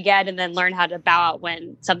opportunities you get and then learn how to bow out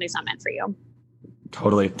when something's not meant for you.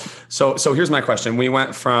 Totally. So here's my question. We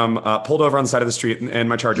went from pulled over on the side of the street in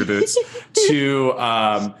my Charger boots to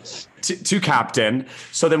captain.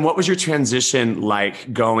 So then what was your transition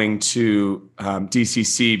like going to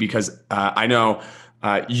DCC? Because I know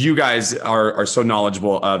you guys are so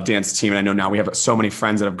knowledgeable of dance team. And I know now we have so many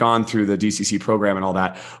friends that have gone through the DCC program and all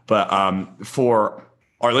that. But for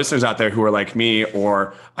our listeners out there who are like me,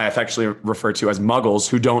 or I affectionately refer to as muggles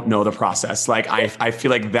who don't know the process. Like I feel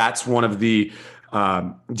like that's one of the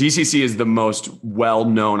DCC is the most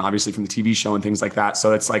well-known, obviously from the TV show and things like that.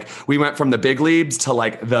 So it's like we went from the big leagues to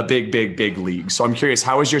like the big league. So I'm curious,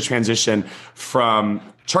 how was your transition from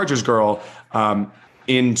Chargers girl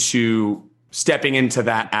into stepping into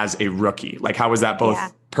that as a rookie? Like how was that both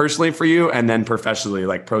personally for you and then professionally,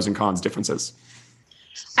 like pros and cons differences?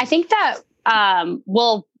 I think that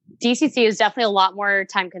DCC is definitely a lot more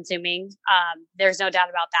time consuming. There's no doubt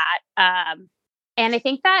about that. And I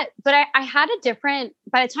think that, but I had a different,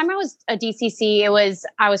 by the time I was a DCC,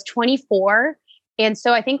 I was 24. And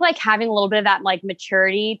so I think like having a little bit of that like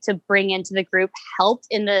maturity to bring into the group helped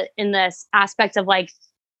in this aspect of like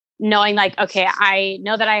knowing like, okay, I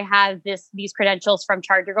know that I have these credentials from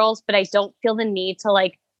Charger Girls, but I don't feel the need to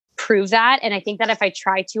like prove that. And I think that if I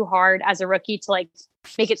try too hard as a rookie to like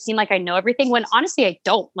make it seem like I know everything, when honestly I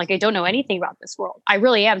don't know anything about this world. I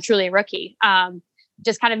really am truly a rookie.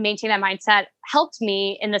 Just kind of maintain that mindset helped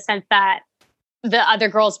me in the sense that the other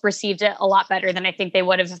girls received it a lot better than I think they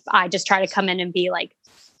would have if I just try to come in and be like,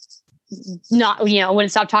 not, wouldn't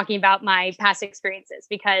stop talking about my past experiences,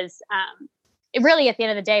 because it really, at the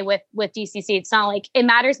end of the day with DCC, it's not like it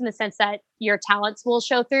matters in the sense that your talents will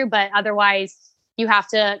show through, but otherwise you have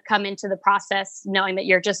to come into the process knowing that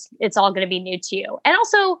it's all going to be new to you. And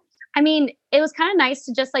also, I mean, it was kind of nice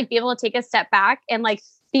to just like be able to take a step back and like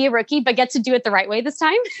be a rookie, but get to do it the right way this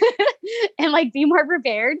time and like be more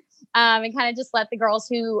prepared and kind of just let the girls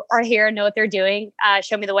who are here and know what they're doing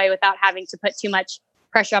show me the way without having to put too much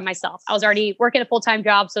pressure on myself. I was already working a full-time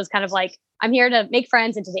job. So it's kind of like, I'm here to make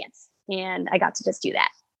friends and to dance. And I got to just do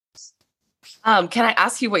that. Can I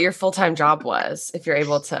ask you what your full-time job was, if you're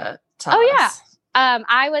able to tell us? Oh, yeah.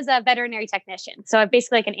 I was a veterinary technician. So I'm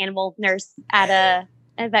basically like an animal nurse at a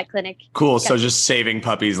vet clinic. Cool. So just saving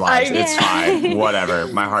puppies' lives. It's fine. Whatever.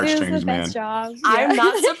 My heartstrings, man. Job. Yeah. I'm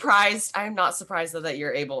not surprised. I'm not surprised though that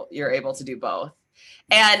you're able to do both.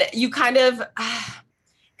 And you kind of,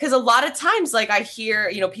 because a lot of times, like I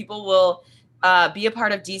hear, people will be a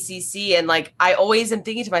part of DCC, and like I always am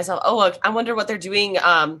thinking to myself, oh, I wonder what they're doing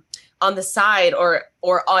on the side or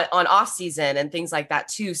on off season and things like that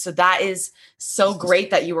too. So that is so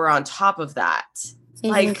great that you were on top of that. Mm-hmm.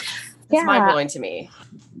 Like it's mind blowing to me.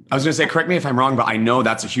 I was going to say, correct me if I'm wrong, but I know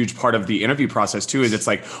that's a huge part of the interview process too, is it's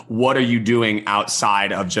like, what are you doing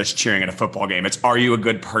outside of just cheering at a football game? It's, are you a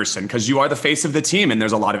good person? Because you are the face of the team and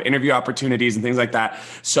there's a lot of interview opportunities and things like that.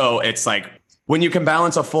 So it's like, when you can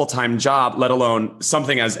balance a full-time job, let alone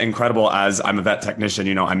something as incredible as I'm a vet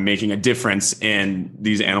technician, I'm making a difference in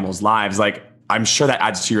these animals' lives. Like, I'm sure that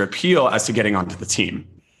adds to your appeal as to getting onto the team.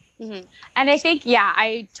 Mm-hmm. And I think,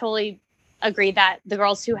 I totally agree that the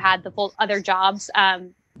girls who had the full other jobs,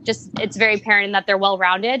 it's very apparent that they're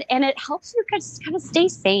well-rounded, and it helps you just kind of stay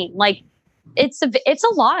sane. Like it's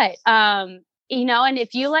a lot, and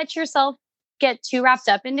if you let yourself get too wrapped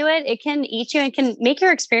up into it, it can eat you and can make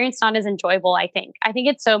your experience not as enjoyable. I think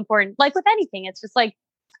it's so important. Like with anything, it's just like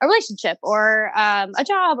a relationship or a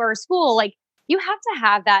job or a school, like you have to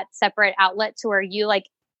have that separate outlet to where you like,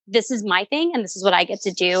 this is my thing and this is what I get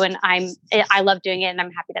to do. And I love doing it and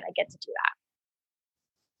I'm happy that I get to do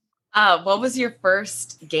that. What was your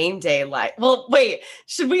first game day like? Well, wait,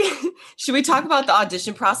 should we talk about the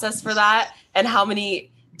audition process for that and how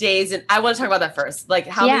many days? And I want to talk about that first. Like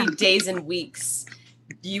how many days and weeks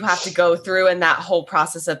you have to go through and that whole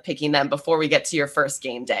process of picking them before we get to your first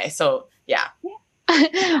game day. So yeah.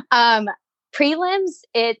 Prelims,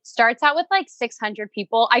 it starts out with like 600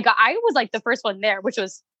 people. I was like the first one there, which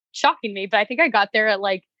was shocking me, but I think I got there at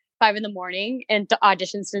like 5 a.m. and the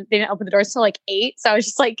auditions, they didn't open the doors till like 8. So I was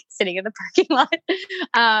just like sitting in the parking lot.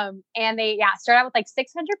 And they start out with like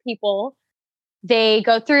 600 people. They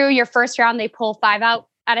go through your first round. They pull 5 out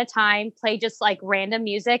at a time, play just like random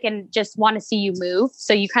music and just want to see you move.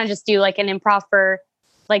 So you kind of just do like an improv for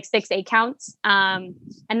like 6-8 counts. And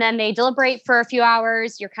then they deliberate for a few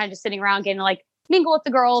hours. You're kind of just sitting around getting to like mingle with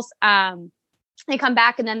the girls. They come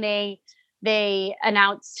back and then they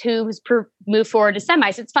announce who's moved forward to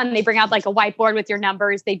semis. It's fun. They bring out like a whiteboard with your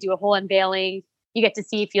numbers. They do a whole unveiling. You get to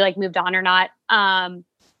see if you like moved on or not.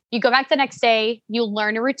 You go back the next day, you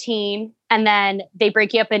learn a routine, and then they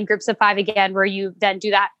break you up in groups of 5 again, where you then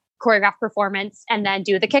do that choreographed performance and then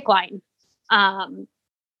do the kick line. And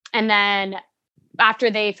then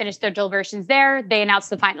after they finish their deliberations there, they announce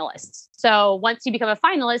the finalists. So once you become a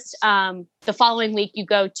finalist, the following week you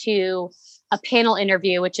go to a panel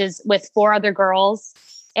interview, which is with 4 other girls,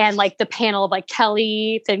 and like the panel of like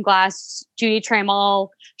Kelly Finglass, Judy Trammell,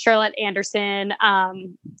 Charlotte Anderson,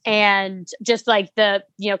 and just like the,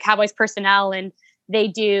 Cowboys personnel. And they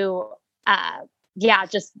do,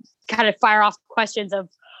 just kind of fire off questions of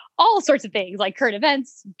all sorts of things like current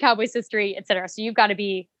events, Cowboys history, etc. So you've got to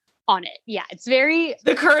be on it. Yeah, it's very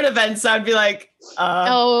the current events. I'd be like,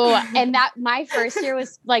 and that my first year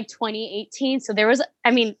was like 2018. So there was,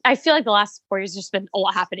 I feel like the last 4 years just been a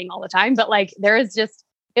lot happening all the time, but like there is just,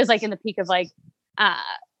 it was like in the peak of like,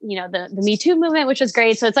 the Me Too movement, which was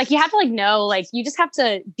great. So it's like, you have to like know, like, you just have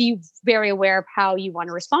to be very aware of how you want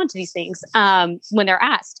to respond to these things, when they're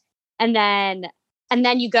asked. And then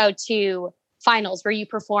you go to finals where you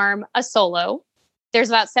perform a solo. There's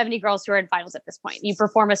about 70 girls who are in finals at this point. You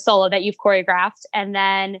perform a solo that you've choreographed, and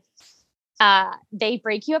then they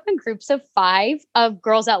break you up in groups of 5 of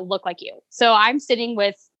girls that look like you. So I'm sitting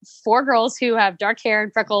with 4 girls who have dark hair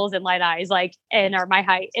and freckles and light eyes, like, and are my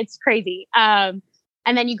height. It's crazy. And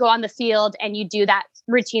then you go on the field and you do that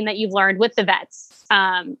routine that you've learned with the vets,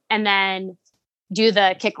 and then do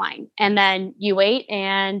the kick line. And then you wait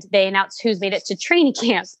and they announce who's made it to training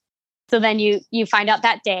camp. So then you find out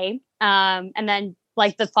that day. And then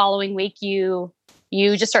like the following week, you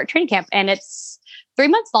just start training camp, and it's 3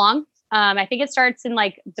 months long. I think it starts in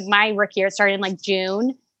like my rookie year, it started in like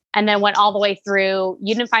June, and then went all the way through.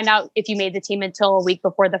 You didn't find out if you made the team until a week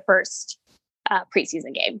before the first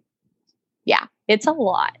preseason game. Yeah, it's a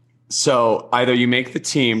lot. So either you make the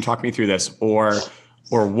team, talk me through this, or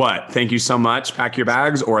what? Thank you so much. Pack your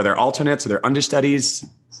bags, or are there alternates? Are there understudies?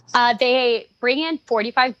 They bring in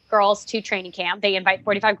 45 girls to training camp. They invite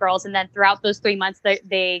 45 girls, and then throughout those 3 months,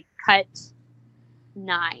 they cut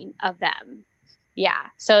 9 of them. Yeah.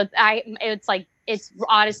 So it's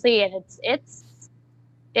honestly, and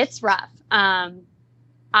it's rough. Throughout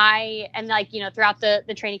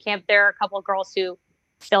the training camp, there are a couple of girls who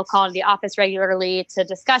still call into the office regularly to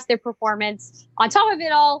discuss their performance. On top of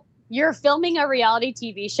it all, you're filming a reality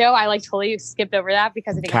TV show. I like totally skipped over that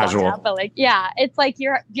because I think casual. Out, but like, yeah, it's like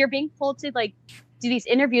you're being pulled to like do these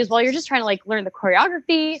interviews while you're just trying to like learn the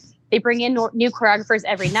choreography. They bring in new choreographers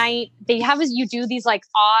every night. They have you do these like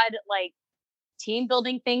odd like team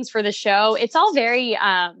building things for the show. It's all very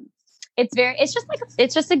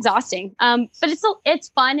it's just exhausting. But it's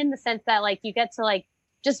fun in the sense that like you get to like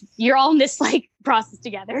just you're all in this like process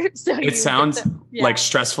together. So it sounds like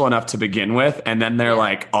stressful enough to begin with, and then they're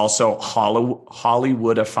like also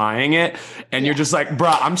Hollywoodifying it, and you're just like,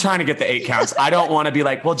 bruh, I'm trying to get the 8 counts. I don't want to be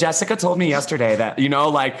like, well, Jessica told me yesterday that, you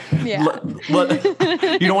don't want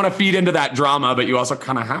to feed into that drama, but you also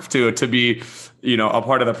kind of have to be, a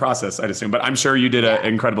part of the process, I'd assume. But I'm sure you did an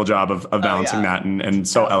incredible job of balancing that and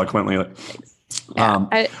so eloquently.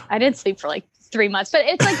 I didn't sleep for like 3 months, but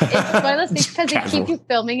it's like, it's one of those things because they keep you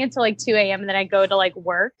filming until like 2 a.m. and then I go to like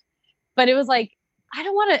work, but it was like, I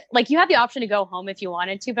don't want to, like, you had the option to go home if you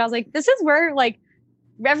wanted to, but I was like, this is where like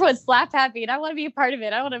everyone's slap happy, and I want to be a part of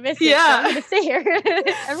it. I want to miss it. Yeah. So I'm going to stay here.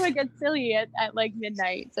 Everyone gets silly at like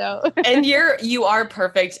midnight. So, and you are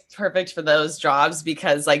perfect for those jobs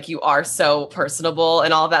because like you are so personable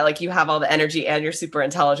and all that. Like you have all the energy and you're super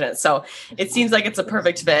intelligent. So it seems like it's a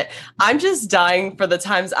perfect fit. I'm just dying for the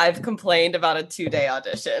times I've complained about a 2-day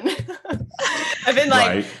audition. I've been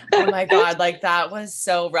like, oh my God, like that was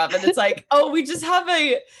so rough. And it's like, oh, we just have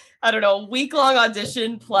a week-long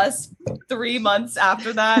audition plus 3 months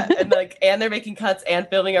after that. And they're making cuts and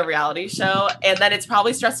filming a reality show. And then it's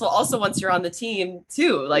probably stressful also once you're on the team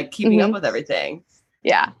too, like keeping up with everything.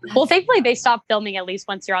 Yeah. Well, thankfully they stopped filming at least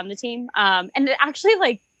once you're on the team. And it actually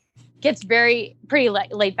like gets pretty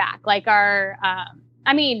laid back. Like our,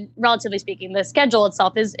 relatively speaking, the schedule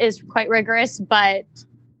itself is quite rigorous, but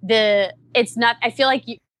it's not, I feel like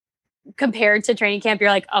compared to training camp, you're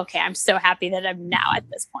like, okay, I'm so happy that I'm now at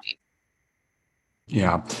this point.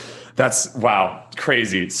 Yeah, that's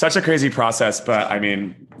crazy. Such a crazy process. But I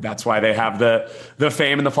mean, that's why they have the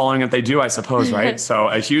fame and the following that they do, I suppose. Right. So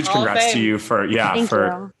a huge congrats to you for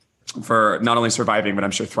not only surviving, but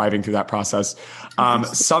I'm sure thriving through that process.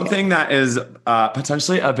 Something that is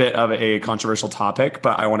potentially a bit of a controversial topic,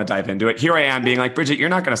 but I want to dive into it. Here I am being like, Bridget, you're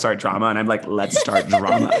not going to start drama. And I'm like, let's start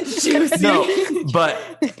drama. No, but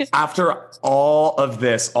after all of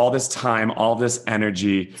this, all this time, all this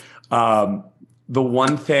energy, the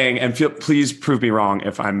one thing, and please prove me wrong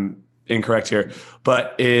if I'm incorrect here,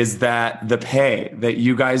 but is that the pay that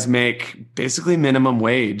you guys make basically minimum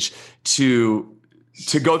wage to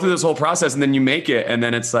go through this whole process, and then you make it, and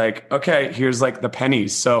then it's like, okay, here's like the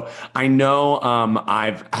pennies. So I know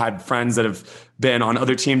I've had friends that have been on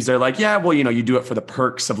other teams. They're like, yeah, well, you do it for the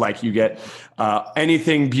perks of like, you get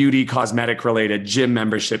anything beauty, cosmetic related, gym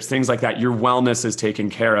memberships, things like that. Your wellness is taken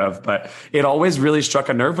care of. But it always really struck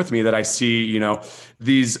a nerve with me that I see,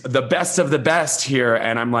 the best of the best here.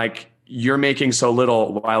 And I'm like, you're making so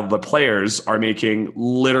little while the players are making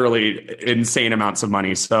literally insane amounts of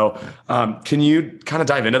money. So can you kind of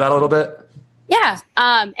dive into that a little bit? Yeah.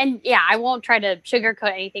 I won't try to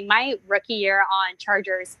sugarcoat anything. My rookie year on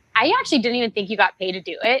Chargers, I actually didn't even think you got paid to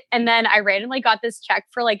do it. And then I randomly got this check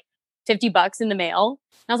for like $50 in the mail.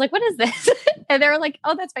 And I was like, what is this? And they were like,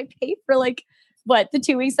 oh, that's my pay for like, the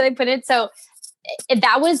 2 weeks that I put in. So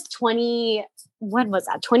that was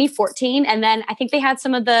 2014. And then I think they had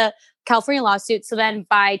some of the California lawsuits. So then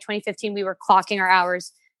by 2015, we were clocking our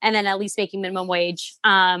hours and then at least making minimum wage.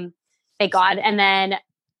 Thank God. And then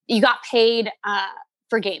you got paid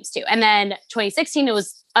for games too. And then 2016, it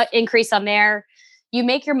was an increase on there. You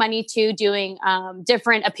make your money too doing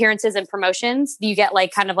different appearances and promotions. You get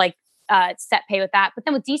like kind of like set pay with that. But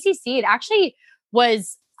then with DCC, it actually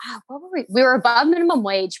was, what were we? We were above minimum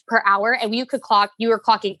wage per hour, and you were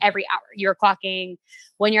clocking every hour. You were clocking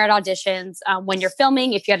when you're at auditions, when you're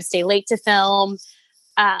filming, if you had to stay late to film,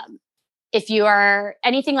 if you are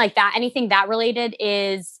anything like that, anything that related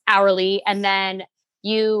is hourly. And then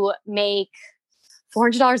you make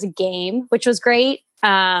 $400 a game, which was great.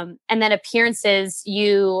 And then appearances,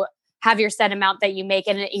 you have your set amount that you make,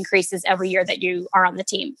 and it increases every year that you are on the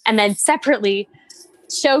team. And then separately,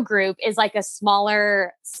 show group is like a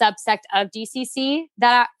smaller subsect of DCC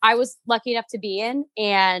that I was lucky enough to be in,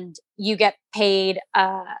 and you get paid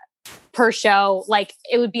per show. Like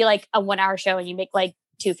it would be like a 1-hour show and you make like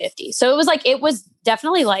 $250. So it was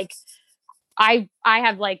definitely like, I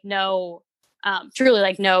have like no, truly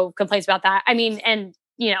like no complaints about that. I mean, and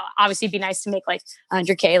obviously it'd be nice to make like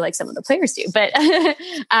 100K like some of the players do, but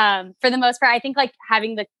for the most part, I think like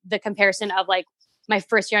having the comparison of like my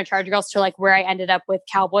first year on Charger Girls to like where I ended up with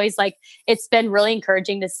Cowboys, like it's been really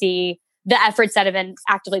encouraging to see the efforts that have been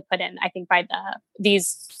actively put in, I think, by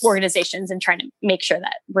these organizations and trying to make sure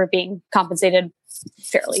that we're being compensated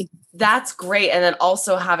fairly. That's great. And then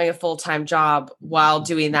also having a full-time job while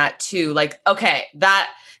doing that too. Like, okay,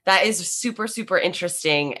 that is super, super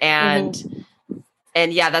interesting. And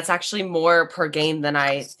and yeah, that's actually more per game than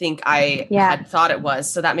I think I had thought it was.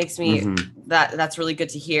 So that makes me, that's really good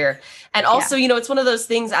to hear. And also, it's one of those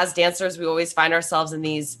things as dancers, we always find ourselves in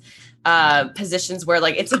these positions where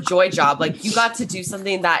like, it's a joy job. Like you got to do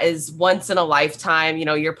something that is once in a lifetime,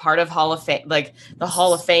 you're part of Hall of Fame, like the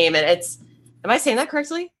Hall of Fame. And am I saying that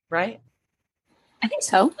correctly? Right? I think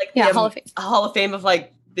so. Like Hall of Fame. Hall of Fame of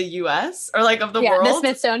like the US or like of the world. The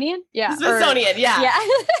Smithsonian. Yeah. The Smithsonian. Yeah.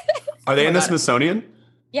 Are they in the Smithsonian?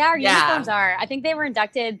 Yeah, our uniforms are. I think they were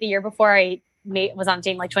inducted the year before I was on the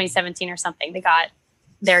team, like 2017 or something.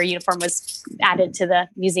 Their uniform was added to the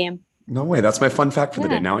museum. No way. That's my fun fact for the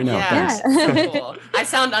day. Now I know. Yeah. Thanks. So cool. I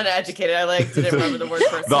sound uneducated. I didn't remember the word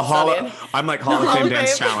for it. I'm like Hall of Fame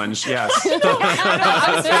dance challenge. Yes.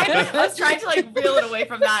 I was trying to reel it away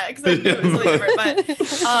from that because I knew it was really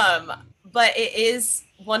different. But it is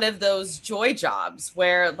one of those joy jobs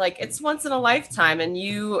where it's once in a lifetime, and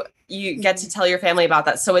you get to tell your family about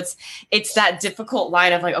that. So it's that difficult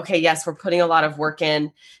line of okay, yes, we're putting a lot of work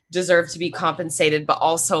in, deserve to be compensated, but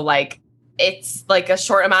also it's a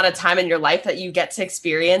short amount of time in your life that you get to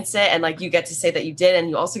experience it. And you get to say that you did. And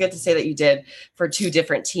you also get to say that you did for 2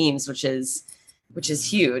 different teams, which is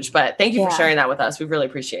huge. But thank you for sharing that with us. We really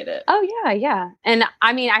appreciate it. Oh yeah. Yeah. And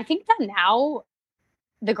I mean, I think that now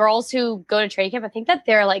the girls who go to training camp, I think that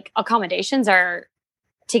their accommodations are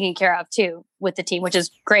taken care of too with the team, which is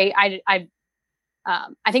great. I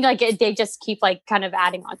think they just keep kind of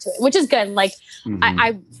adding on to it, which is good.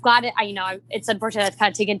 I'm glad it's unfortunate that's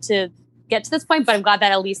kind of taken to get to this point, but I'm glad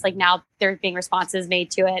that at least now there being responses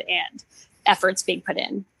made to it and efforts being put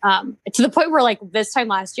in, to the point where this time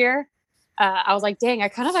last year, I was dang, I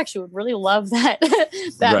kind of actually would really love that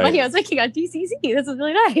money I was making on DCC. This is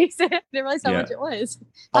really nice. I didn't realize how much it was.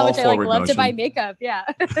 How much I love to buy makeup. Yeah.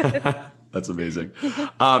 That's amazing.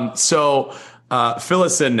 So fill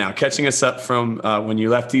us in now, catching us up from when you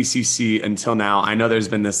left DCC until now. I know there's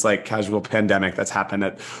been this casual pandemic that's happened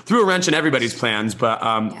that threw a wrench in everybody's plans, but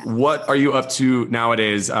what are you up to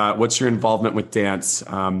nowadays? What's your involvement with dance?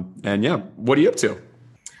 And what are you up to?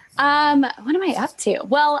 What am I up to?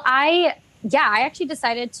 Well, I actually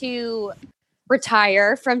decided to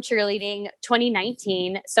retire from cheerleading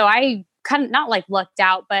 2019. So I kind of not lucked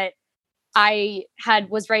out, but I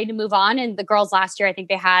was ready to move on. And the girls last year, I think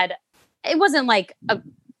it wasn't a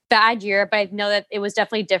bad year, but I know that it was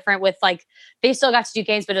definitely different with they still got to do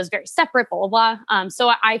games, but it was very separate, blah, blah, blah.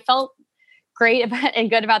 So I felt great about and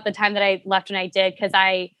good about the time that I left when I did, because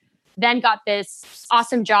I then got this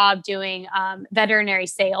awesome job doing veterinary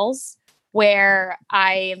sales, where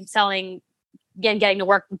I am selling, again, getting to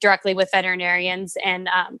work directly with veterinarians and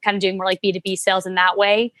kind of doing more B2B sales in that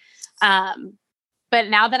way. But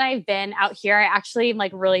now that I've been out here, I actually am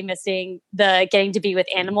really missing the getting to be with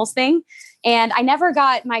animals thing. And I never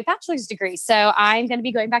got my bachelor's degree. So I'm going to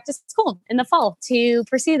be going back to school in the fall to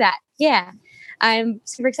pursue that. Yeah. I'm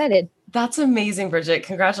super excited. That's amazing, Bridget.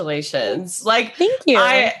 Congratulations. Thank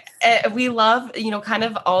you. We love, kind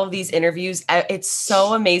of all of these interviews. It's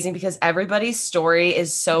so amazing because everybody's story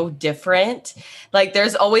is so different.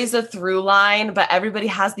 There's always a through line, but everybody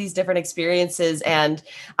has these different experiences. And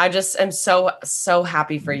I just am so, so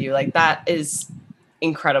happy for you. That is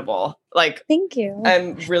incredible. Thank you.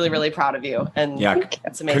 I'm really, really proud of you. And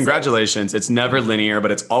it's amazing. Congratulations. It's never linear,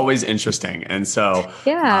 but it's always interesting. And so,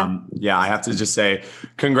 I have to just say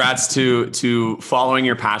congrats to following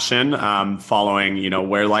your passion, following,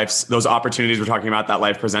 where those opportunities we're talking about that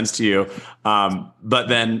life presents to you. But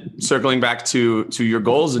then circling back to your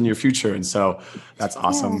goals and your future. And so that's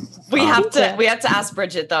awesome. We have to ask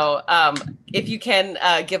Bridget though, if you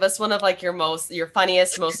can give us one of your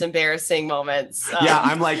funniest, most embarrassing moments.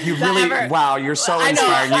 I'm you really, wow, you're so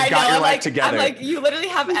inspiring. You've got your life together. I'm you literally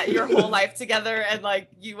have your whole life together and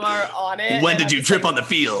you are on it. When did you trip on the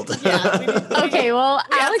field? Okay, well,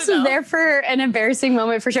 Alex was there for an embarrassing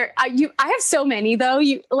moment for sure. I have so many though.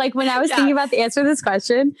 When I was thinking about the answer to this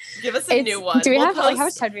question, give us a new one. Do we have how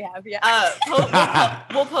much time do we have? Yeah.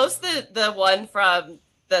 We'll post the one from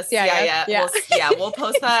the CIF. Yeah. We'll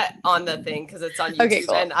post that on the thing because it's on YouTube. Okay,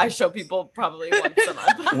 cool. And I show people probably once a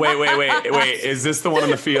month. Wait. Is this the one on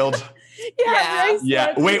the field?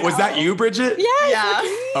 Yeah. Wait, was that you, Bridget? Yeah.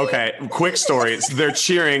 Okay. Quick story. So they're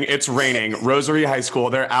cheering. It's raining. Rosary High School.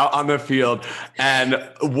 They're out on the field, and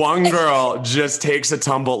one girl just takes a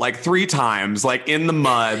tumble 3 times, in the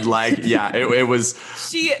mud. It was.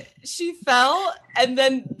 She fell, and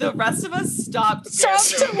then the rest of us stopped to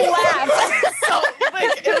laugh. So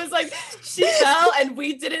it was she fell, and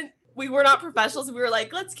we were not professionals. And we were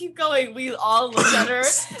let's keep going. We all looked at her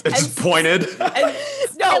and pointed. And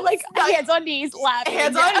hands on knees laughing.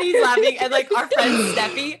 Hands on knees laughing. And our friend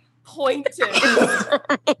Steffi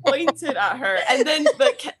pointed at her. And then,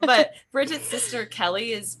 but Bridget's sister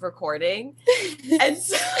Kelly is recording. And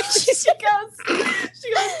so she goes,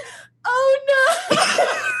 oh no.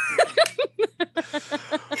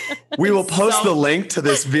 We will post the link to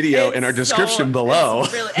this video in our description below.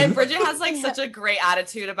 And Bridget has such a great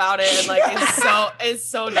attitude about it, and is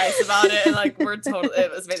so nice about it, and we're totally,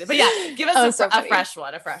 it was amazing. But give us a fresh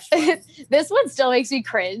one. This one still makes me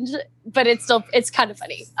cringe, but it's kind of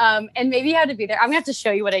funny. And maybe you have to be there. I'm gonna have to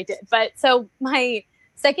show you what I did. But so my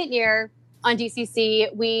second year on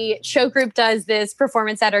DCC, show group does this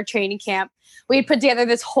performance at our training camp. we had put together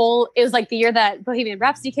this whole, it was like the year that Bohemian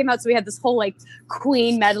Rhapsody came out. So we had this whole like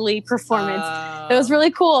Queen medley performance. It was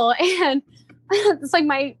really cool. And it's like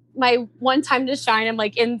my one time to shine. I'm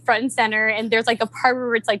like in front and center, and there's like a part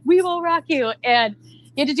where it's like, we will rock you. And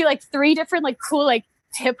you had to do like 3 different like cool like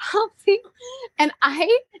hip hop things. And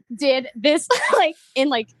I did this like in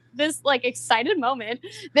like this like excited moment,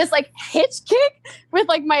 this like hitch kick with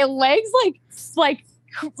like my legs like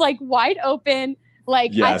wide open.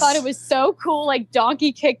 Like I thought it was so cool, like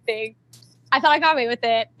donkey kick thing. I thought I got away with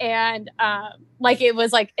it. And like it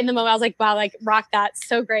was like in the moment I was like, wow, like rock that,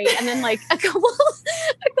 so great. And then like a couple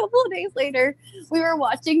of days later, we were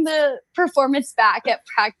watching the performance back at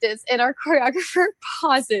practice, and our choreographer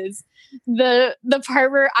pauses the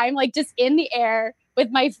part where I'm like just in the air with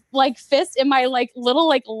my like fist and my like little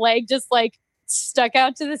like leg just like stuck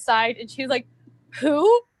out to the side, and she was like,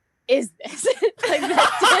 who is this? Like,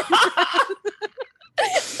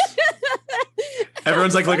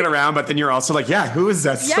 Everyone's like looking around, but then you're also like, yeah, who is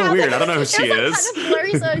that? So weird. I don't know who she is. Kind of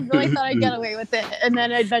blurry, so I really thought I'd get away with it. And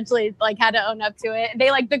then I eventually like had to own up to it.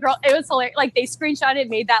 They like the girl, it was hilarious. Like they screenshotted,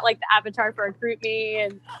 made that like the avatar for a group me,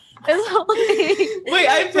 and this whole thing. Wait,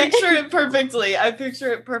 I picture it perfectly. I'll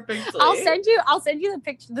send you the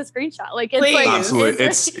picture, the screenshot. Like it's like absolutely.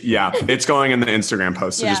 It's going in the Instagram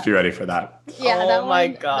post. So just be ready for that. Yeah. Oh my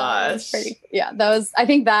gosh. I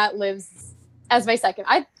think that lives as my second.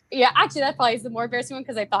 Actually, that probably is the more embarrassing one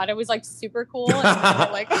because I thought it was like super cool.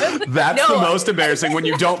 And like, that's the most embarrassing when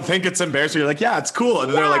you don't think it's embarrassing. You're like, yeah, it's cool.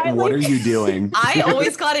 And then they're like, what are you doing? I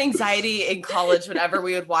always got anxiety in college whenever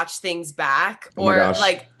we would watch things back or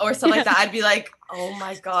something like that. I'd be like, oh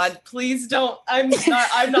my God, please don't. I'm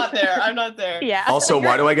not there. Yeah. Also,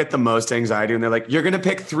 why do I get the most anxiety when they're like, you're going to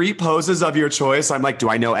pick 3 poses of your choice? I'm like, do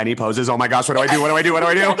I know any poses? Oh my gosh, what do I do?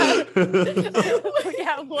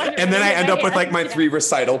 And then I end up with like my 3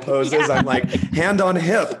 recital poses. I'm like, hand on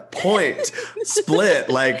hip, point, split.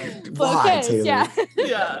 Like, why, Taylor?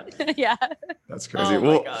 Yeah. That's crazy. Oh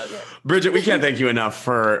my God. Bridget, we can't thank you enough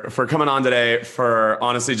for coming on today, for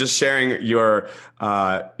honestly just sharing your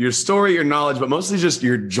story, your knowledge, but mostly just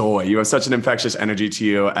your joy. You have such an infectious energy to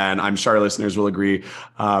you. And I'm sure our listeners will agree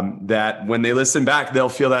that when they listen back, they'll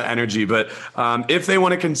feel that energy. But if they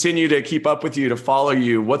want to continue to keep up with you, to follow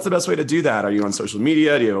you, what's the best way to do that? Are you on social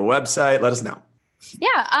media? Do you have a website? Let us know. Yeah,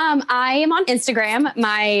 I am on Instagram.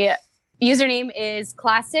 My username is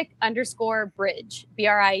classic_bridge,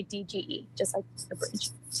 BRIDGE, just like the bridge.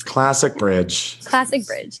 Classic Bridge. That's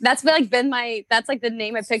been that's like the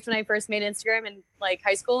name I picked when I first made Instagram in like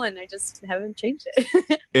high school, and I just haven't changed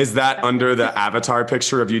it. Is that under the avatar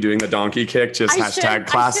picture of you doing the donkey kick? Just hashtag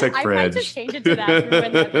Classic Bridge. I might just change it to that for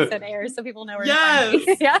when the episode airs so people know where to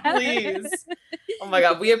find me. Please. Oh my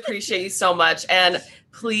God, we appreciate you so much. And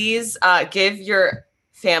please give your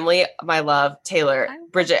family my love. Taylor,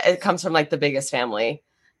 Bridget, it comes from like the biggest family.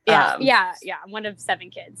 Yeah. I'm one of 7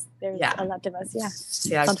 kids. There's a lot of us.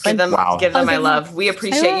 Yeah. Give them my love. We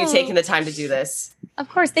appreciate you taking the time to do this. Of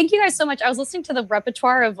course. Thank you guys so much. I was listening to the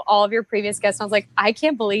repertoire of all of your previous guests, and I was like, I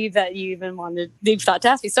can't believe that you even thought to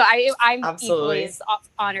ask me. So I'm equally as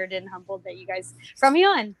honored and humbled that you guys brought me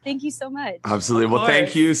on. Thank you so much. Absolutely. Well,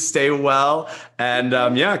 thank you. Stay well. And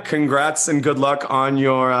congrats and good luck on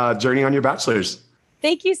your journey on your bachelor's.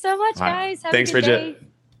 Thanks so much, guys. Have Thanks, a good Bridget. day.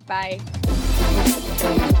 Bye.